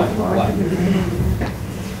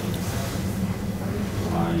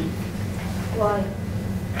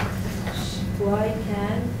 Why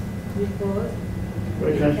can because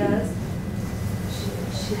Why can't you? because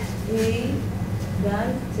he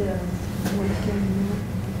don't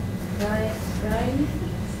right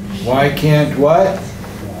Why can't what?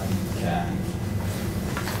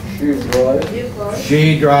 She drive. because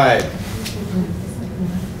She drive.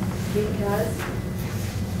 because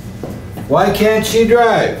Why can't she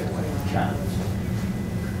drive?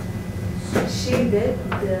 she did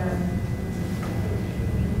learn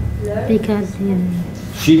Because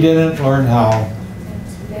She didn't learn how.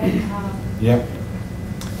 Then how? Yep.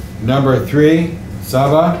 Number 3,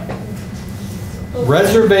 Saba.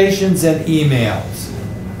 Reservations and emails.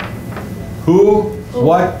 Who,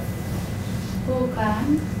 what? Who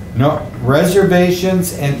can? No,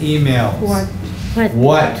 reservations and emails. What?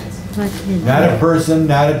 What? What is Not a person,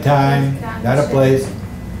 not a time, not a place.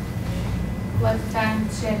 What can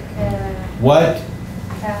check? What?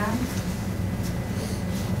 Can?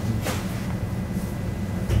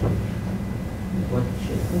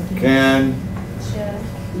 What? Can, Check.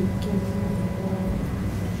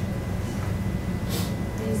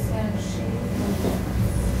 This and she.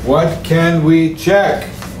 what can we check?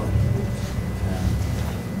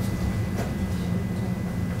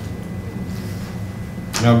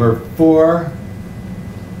 Number 4.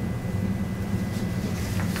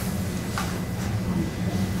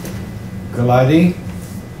 Galadi.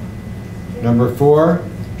 Number 4.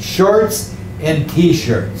 Shorts and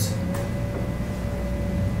t-shirts.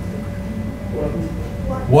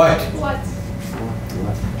 What? What?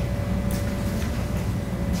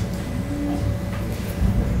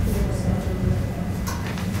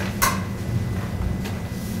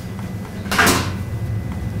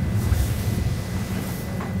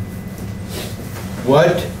 What?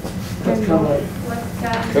 What can I? What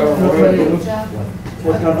can Can you work. do your job?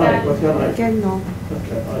 What can I? What can I? Can no. What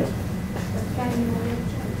can I? What can you do your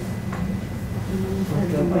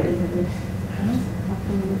job? What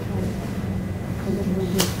can I?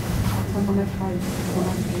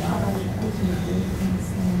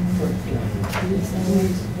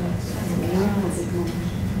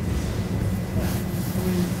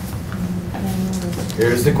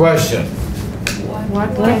 Here's the question.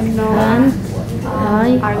 What can no?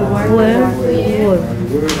 I wear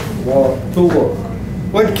work? To work.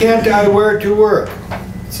 What can't I wear to work?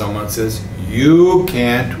 Someone says, you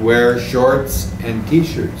can't wear shorts and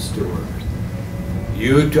t-shirts to work.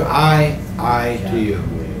 You to I I to you.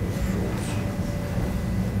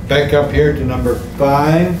 Back up here to number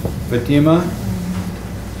 5, Fatima.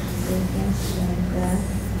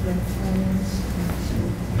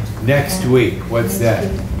 Next week, what's that?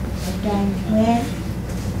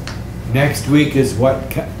 Next week is what?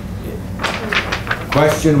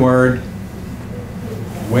 Question word.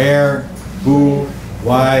 Where, who,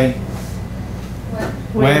 why,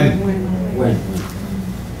 when. When?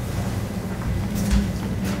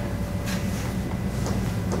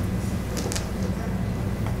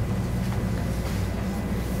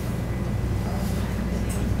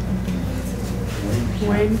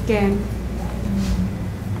 When can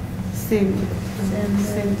send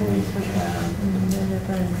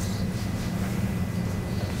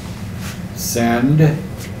Send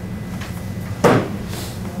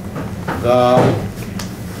the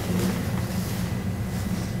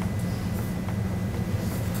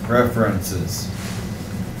references.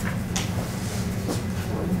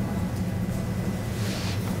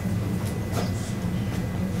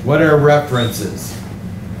 What are references?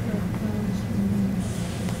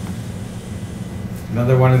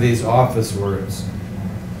 Another one of these office words.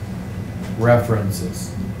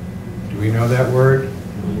 References. Do we know that word?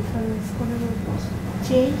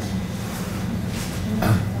 Change.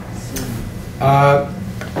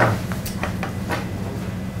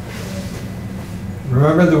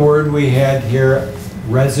 Remember the word we had here,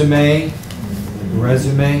 resume?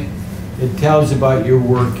 Resume? It tells about your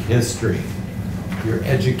work history, your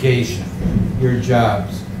education, your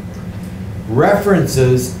jobs.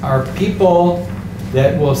 References are people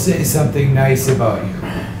that will say something nice about you.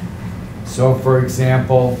 So for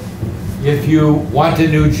example, if you want a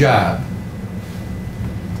new job,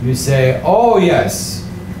 you say, oh yes,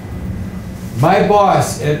 my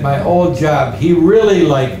boss at my old job, he really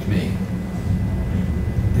liked me.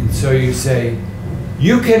 And so you say,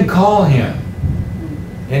 you can call him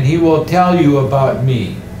and he will tell you about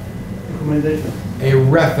me. Recommendation. A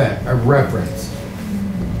reference.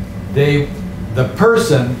 The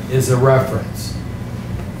person is a reference.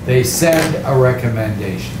 They send a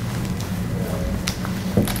recommendation.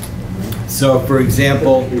 So for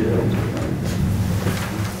example,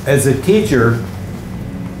 as a teacher,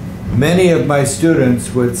 many of my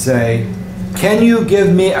students would say, can you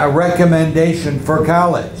give me a recommendation for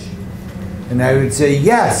college? And I would say,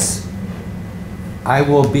 yes, I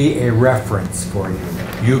will be a reference for you.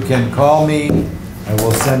 You can call me, I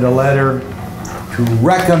will send a letter to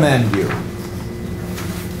recommend you.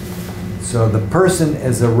 So the person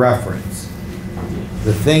is a reference.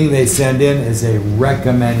 The thing they send in is a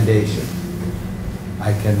recommendation.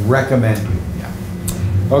 I can recommend you. Yeah.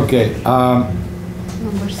 Okay.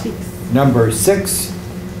 number 6. Number 6,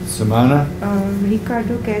 Samana.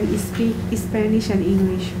 Ricardo can speak Spanish and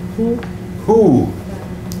English. Who? Who?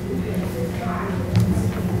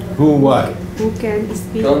 Who what? Who can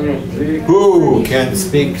speak? Can you speak? Who can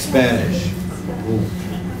speak Spanish?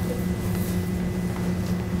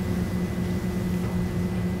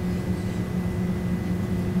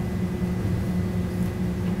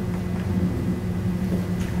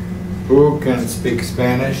 Who can speak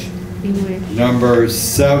Spanish? English. Number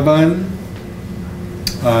 7,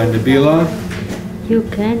 Nabila. You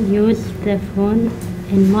can use the phone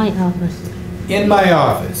in my office. In my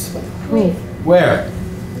office. Who? Where?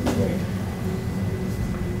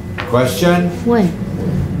 Question? When?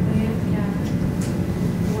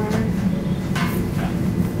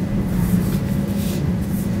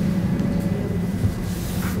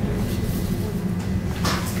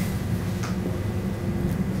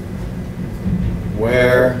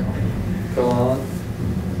 Where? Can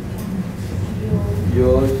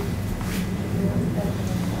use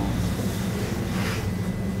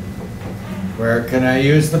Where can I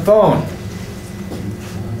use the phone?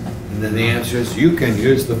 And then the answer is, you can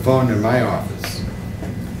use the phone in my office.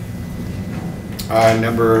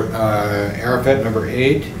 Arafat, number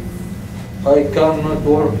 8. I cannot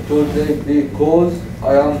work today because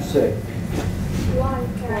I am sick.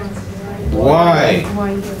 Why?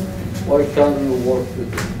 Why? Why can't you work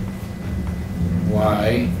today?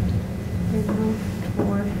 Why Cannot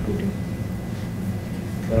work today.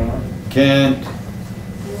 can't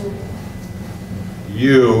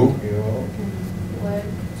you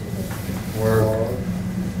work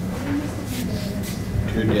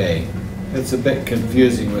today? It's a bit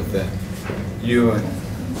confusing with the you and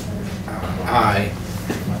I.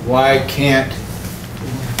 Why can't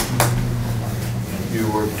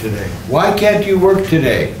you work today? Why can't you work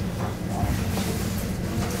today?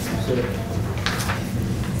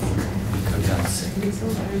 Because I'm sick.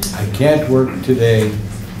 I can't work today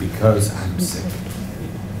because I'm sick.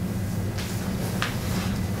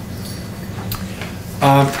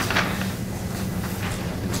 On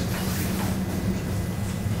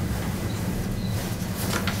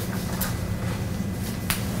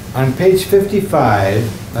page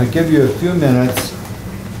 55, I'll give you a few minutes.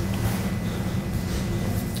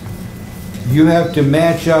 You have to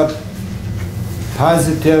match up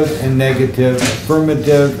positive and negative,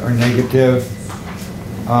 affirmative or negative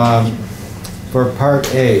for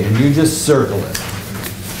part A, and you just circle it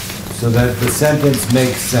so that the sentence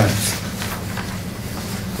makes sense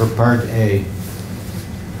for part A.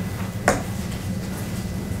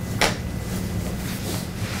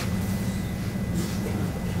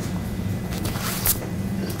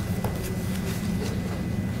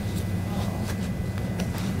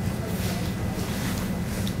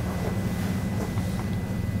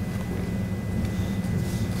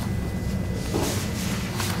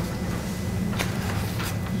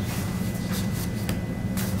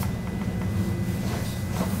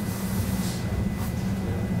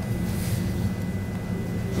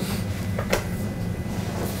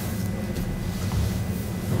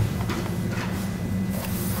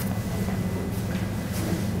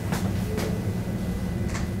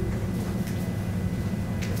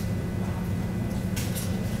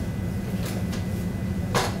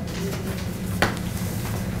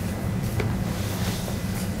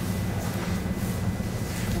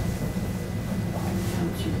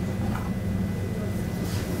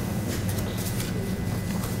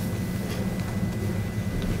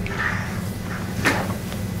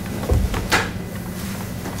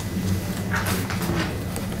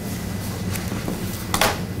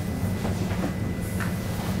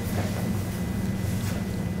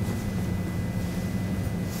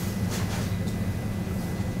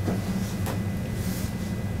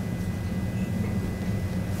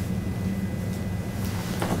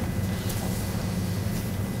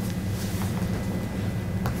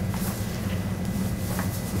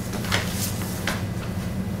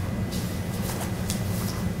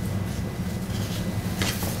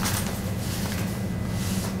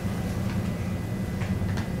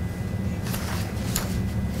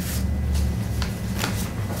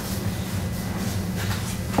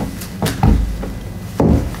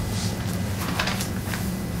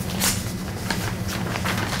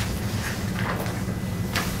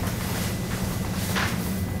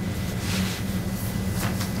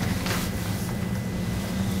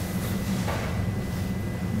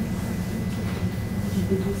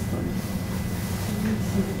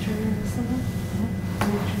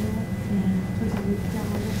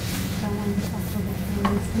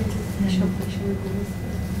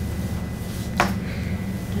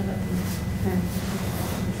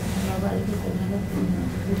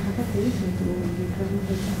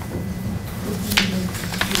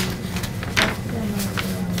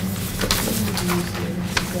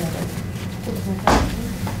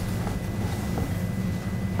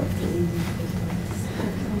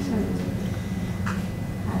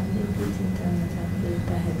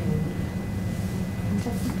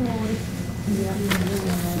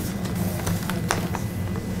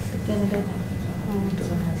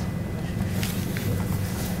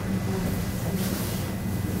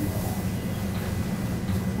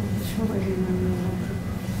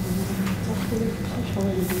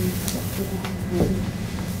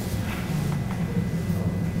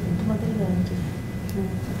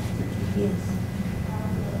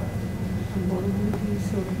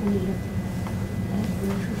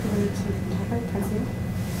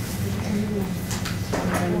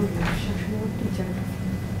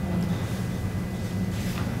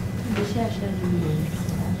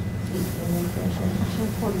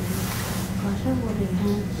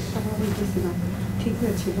 ঠিক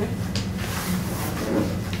হয়েছিল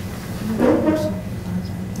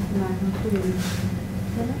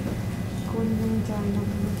কোন জানলাম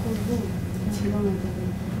করবো ছিল না তবে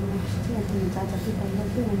আসছি এখন যা যাকে তাই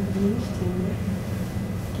লাগবে আমরা নিয়ে এসছি আমরা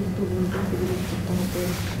কিন্তু সেগুলো করতে হবে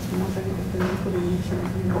মজার করে নিয়ে এসে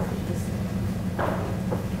করতেছে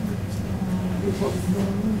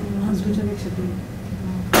দুজন একসাথে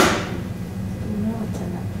হচ্ছে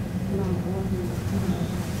না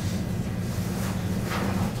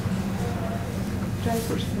ট্রাই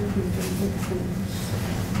করছি কিন্তু হচ্ছে না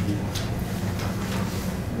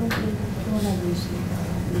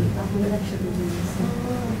আমাদের একসাথে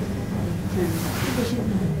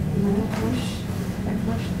মানে এক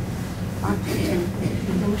মাস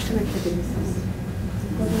 8 অনুষ্ঠান একসাথে গেছিলাম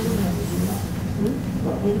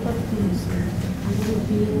এরপর কি হয়েছে আমাদের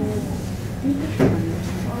বিয়ে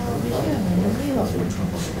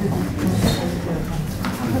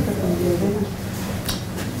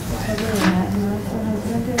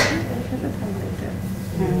হাজব্যান্ডের সাথে থাকবে এটা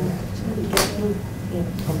হ্যাঁ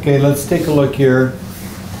Okay, let's take a look here.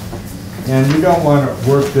 And you don't want to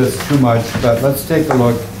work this too much, but let's take a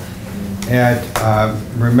look at,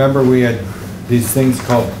 remember we had these things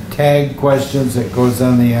called tag questions that goes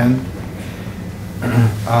on the end.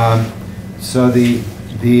 So the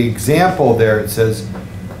example there, it says,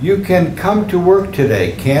 you can come to work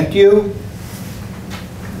today, can't you?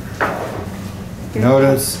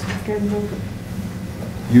 Notice,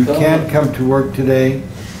 you can come to work today,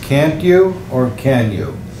 can't you, or can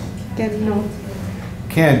you? Cannot.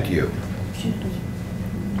 Can't you?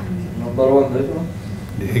 Number one, this one.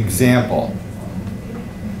 The example.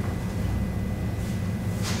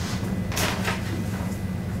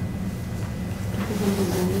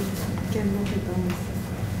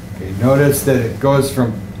 Okay, notice that it goes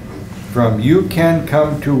from you can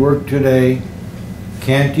come to work today,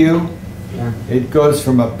 can't you? Yeah. It goes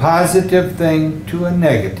from a positive thing to a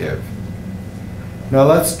negative. Now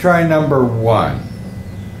let's try number 1.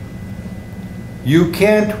 You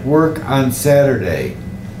can't work on Saturday.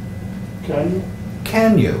 Can you?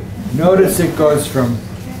 Can you? Notice it goes from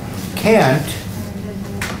can't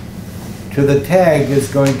to the tag is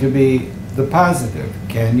going to be the positive.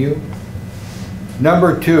 Can you?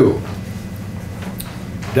 Number 2.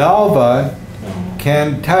 Dalva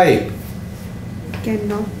can type.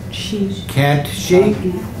 Cannot she? Can't she?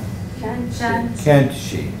 Can. Can't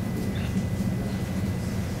she?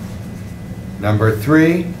 Number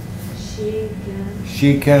 3.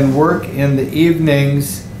 She can work in the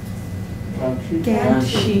evenings. Can't she? Can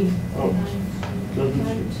she? Oh,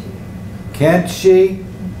 doesn't she? Can't she?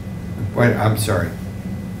 Wait, I'm sorry.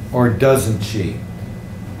 Or doesn't she?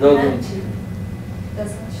 Doesn't.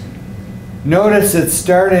 Doesn't she? Notice it's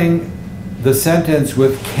starting the sentence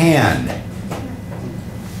with can.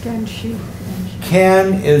 Can she?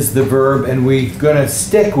 Can is the verb and we're going to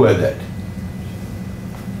stick with it.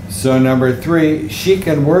 So number 3, she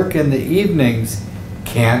can work in the evenings.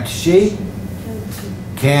 Can't she?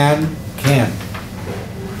 Can, can't.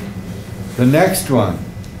 The next one,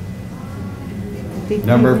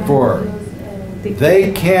 number 4.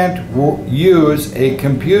 They can't use a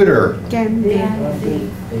computer. Can they?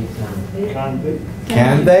 They can.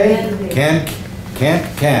 Can't they? Can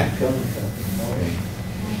they? Can't.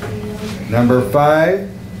 Number 5.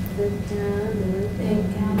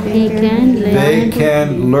 They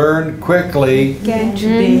can learn quickly. Can't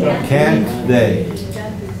they? Can't they?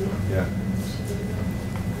 Yeah.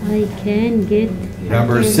 I can get.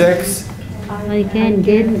 Number 6. I can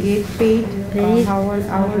get paid paid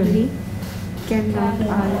hourly. Cannot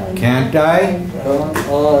I? Can't I? Can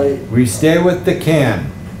I? We stay with the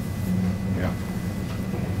can. Yeah.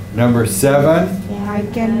 Number 7. I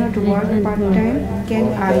cannot work part-time.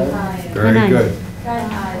 Can I? Very Can I? good.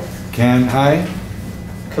 Can I? Can I?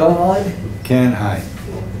 Can I? Can I?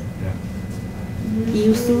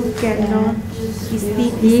 Yusuf cannot speak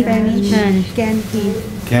Speak Spanish. Spanish. Can he?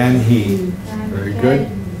 Can he? Very good.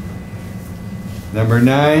 Number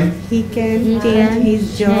 9. He can He change can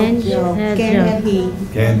his job. change his Can job. he?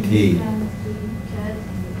 Can't he?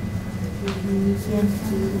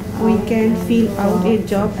 We can fill out a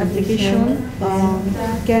job application.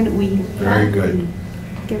 Can we? Very good.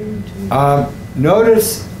 Can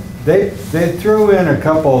Notice they threw in a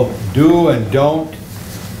couple do and don't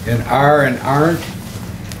and are and aren't,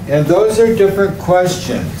 and those are different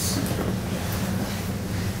questions.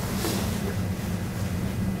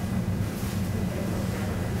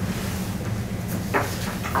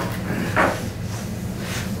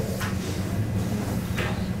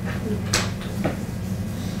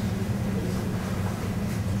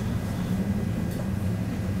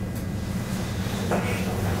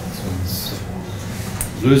 This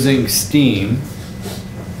one's losing steam.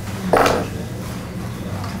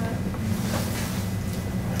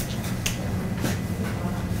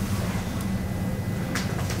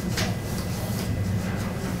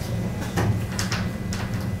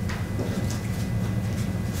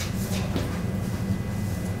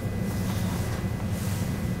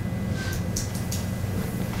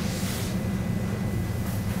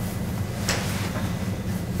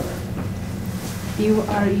 you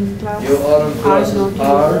are in class? You are in class.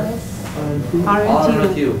 Are not you?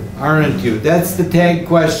 Aren't you? Aren't you? That's the tag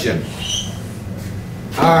question.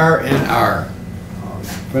 Are and are.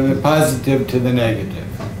 From the positive to the negative.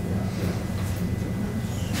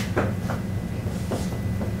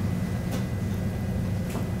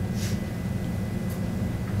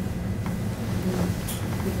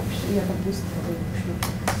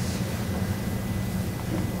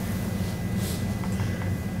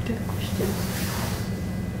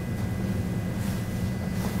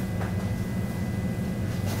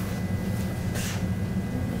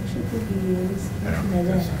 Yes. এক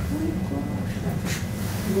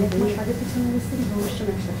মাস আগে পিছনে গেছি অনুষ্ঠান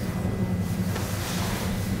একসাথে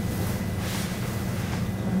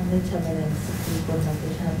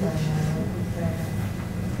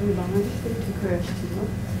আমি বাংলাদেশ থেকে ঠিক হয়ে আসছিল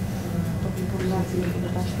তখন তোমরা আসলে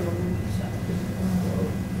আসতে পারবো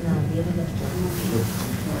না বিয়ে হলে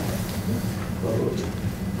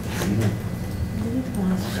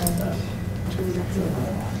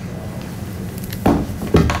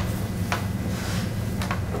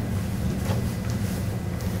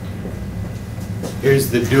Here's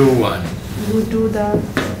the do one. You do the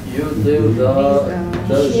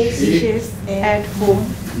dishes at home.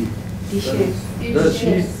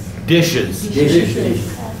 Dishes.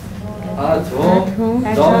 Dishes. At home.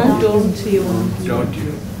 At home, don't you? Don't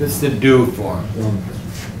you? This is the do form.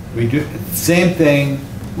 We do same thing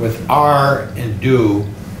with are and do.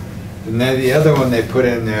 And then the other one they put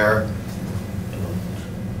in there.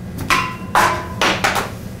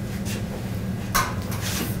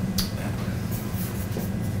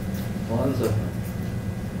 One second.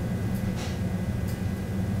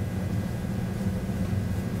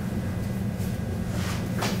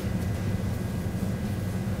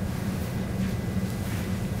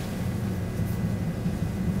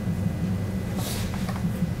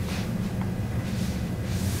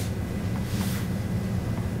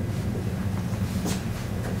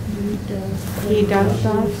 He does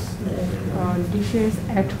the dishes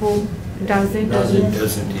at home.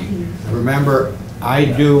 Doesn't he? Remember, I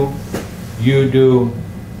do, you do,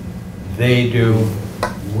 they do,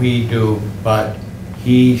 we do, but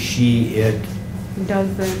he, she, it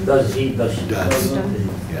Doesn't. Does he, does she? does.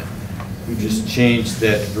 Yeah. We just changed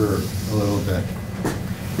that verb a little bit.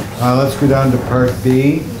 Let's go down to part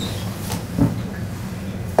B.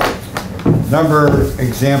 Number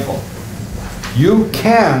example. You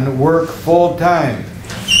can work full-time.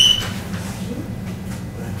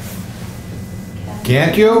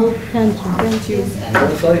 Can't you? Can't you? Can't you?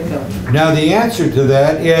 Yes, I can. Now the answer to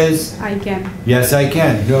that is, I can. yes, I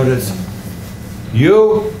can. Notice,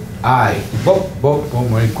 you, I. Boom, boom,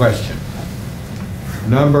 boom, one question.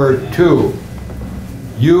 Number 2,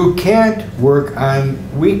 you can't work on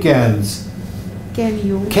weekends. Can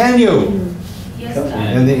you? Can you? Yes,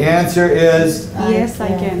 And the answer is, Yes, I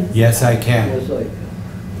can. yes, I can. Yes, I can.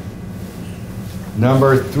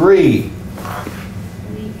 Number 3,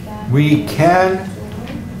 we can,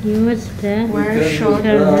 Use the. Wear You can short use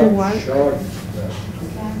to that work. short.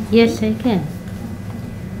 Yes, I can.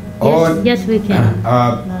 oh, Yes, we can.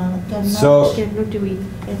 so Cannot we?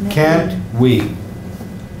 can't we?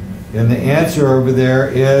 And the answer over there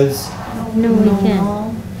is, No, we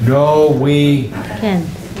can. no, we Can.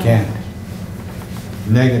 can't.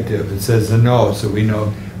 Negative, it says a no, so we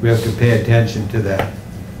know we have to pay attention to that.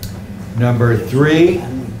 Number 3,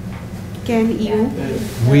 Can you?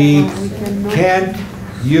 we cannot. can't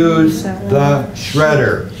use the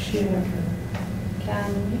shredder. Yes.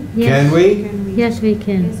 Can we? Can we? Yes, we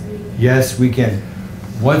can. Yes, we can.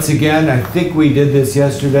 Once again, I think we did this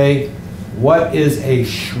yesterday. What is a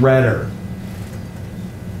shredder?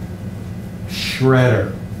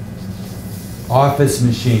 Shredder. Office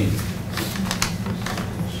machine.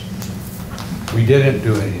 We didn't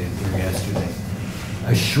do anything yesterday.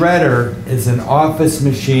 A shredder is an office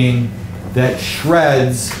machine that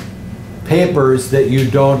shreds papers that you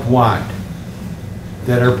don't want,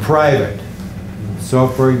 that are private. So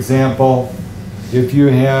for example, if you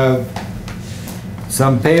have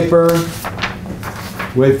some paper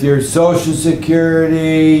with your social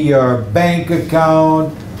security, your bank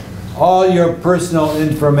account, all your personal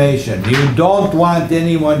information, you don't want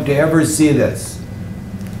anyone to ever see this.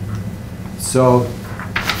 So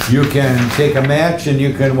you can take a match and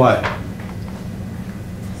you can what?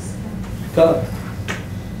 Cut.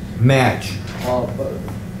 Match.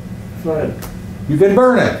 Fine. You can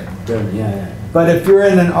burn it. Yeah. But if you're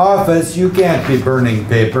in an office, you can't be burning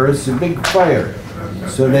paper. It's a big fire.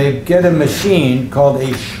 So they get a machine called a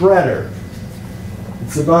shredder.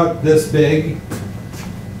 It's about this big,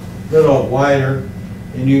 little wider,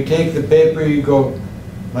 and you take the paper, you go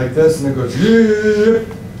like this, and it goes,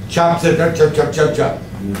 chops it, chop, chop, chop, chop, chop,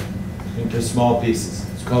 into small pieces.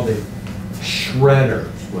 It's called a shredder.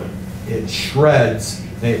 It shreds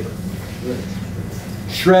paper.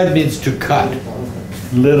 Shred means to cut,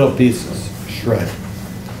 little pieces, shred.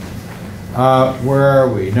 Where are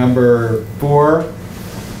we? Number 4.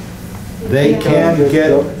 They can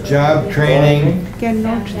get job training.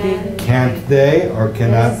 Cannot they? Can't they or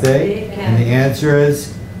cannot Yes, they? they can. And the answer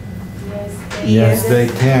is, yes, they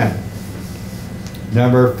can.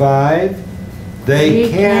 Number 5, they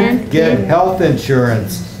They can't can't get get- health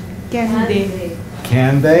insurance. Can they?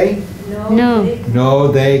 Can they? No, No.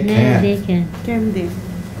 No, they No, can't. they can. Can they?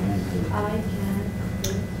 I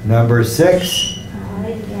can. Number 6.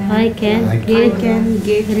 I can I I get can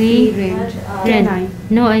get free rent. Can I?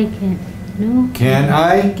 No, I can't. No. Can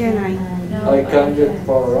I? Can I? I can get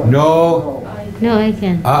for rent. No. No, I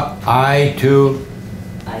can. I to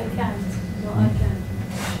I can't. No, I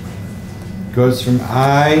can't. goes from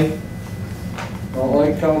I No,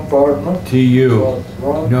 I can for rent. to you.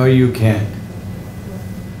 But rent, No, you can't.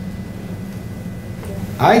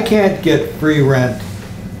 I can't get free rent.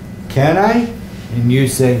 Can I? And you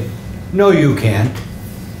say, no, you can't.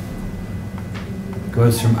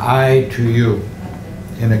 Goes from I to you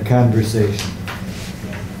in a conversation.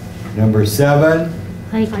 Number 7.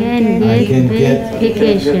 I can I can get get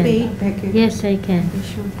vacation. Paid vacation. Yes, I can.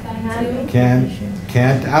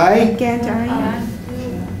 Can't I? Can't I?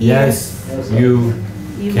 Yes, you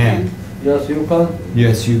You can. yes, you can.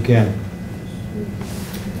 Yes, you can.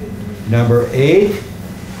 Number 8.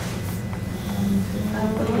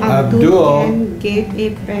 Abdul. can get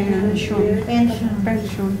a pension.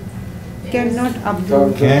 Pension. Cannot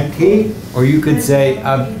Abdul. Can't he? Or you could say,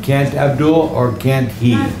 can't Abdul or can't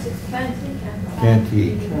he? Can't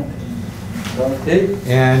he? Don't take.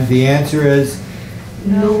 And the answer is,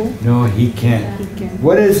 No, no, he can't. he can.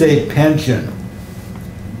 What is a pension?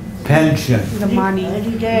 Pension. The money.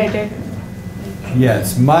 Retired.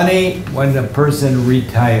 Yes, money when the person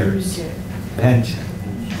retires. Pension.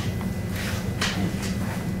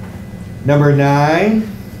 Number 9,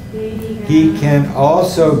 he can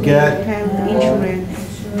also get, Health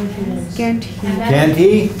insurance. Can't he? can't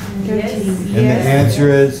he? Can't he? And the Yes, answer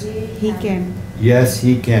is, he can. yes,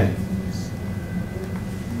 he can.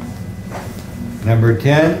 Number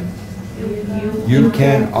 10, you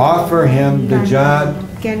can offer him the job,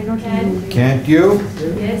 Cannot you? can't you?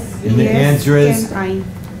 Yes. And the Yes, answer is, can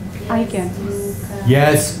I can.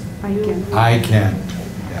 yes, I can. I can.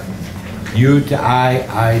 You to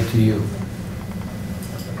I to you.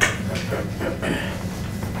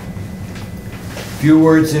 Few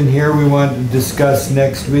words in here we want to discuss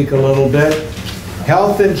next week a little bit.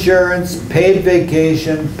 Health insurance, paid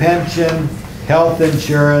vacation, pension, health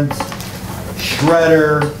insurance,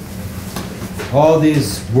 shredder, all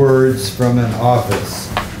these words from an office.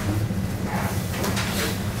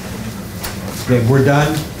 Okay, we're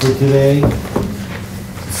done for today.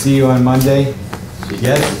 See you on Monday.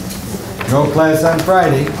 Yes? No class on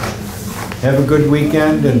Friday. Have a good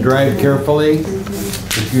weekend and drive carefully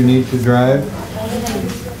if you need to drive.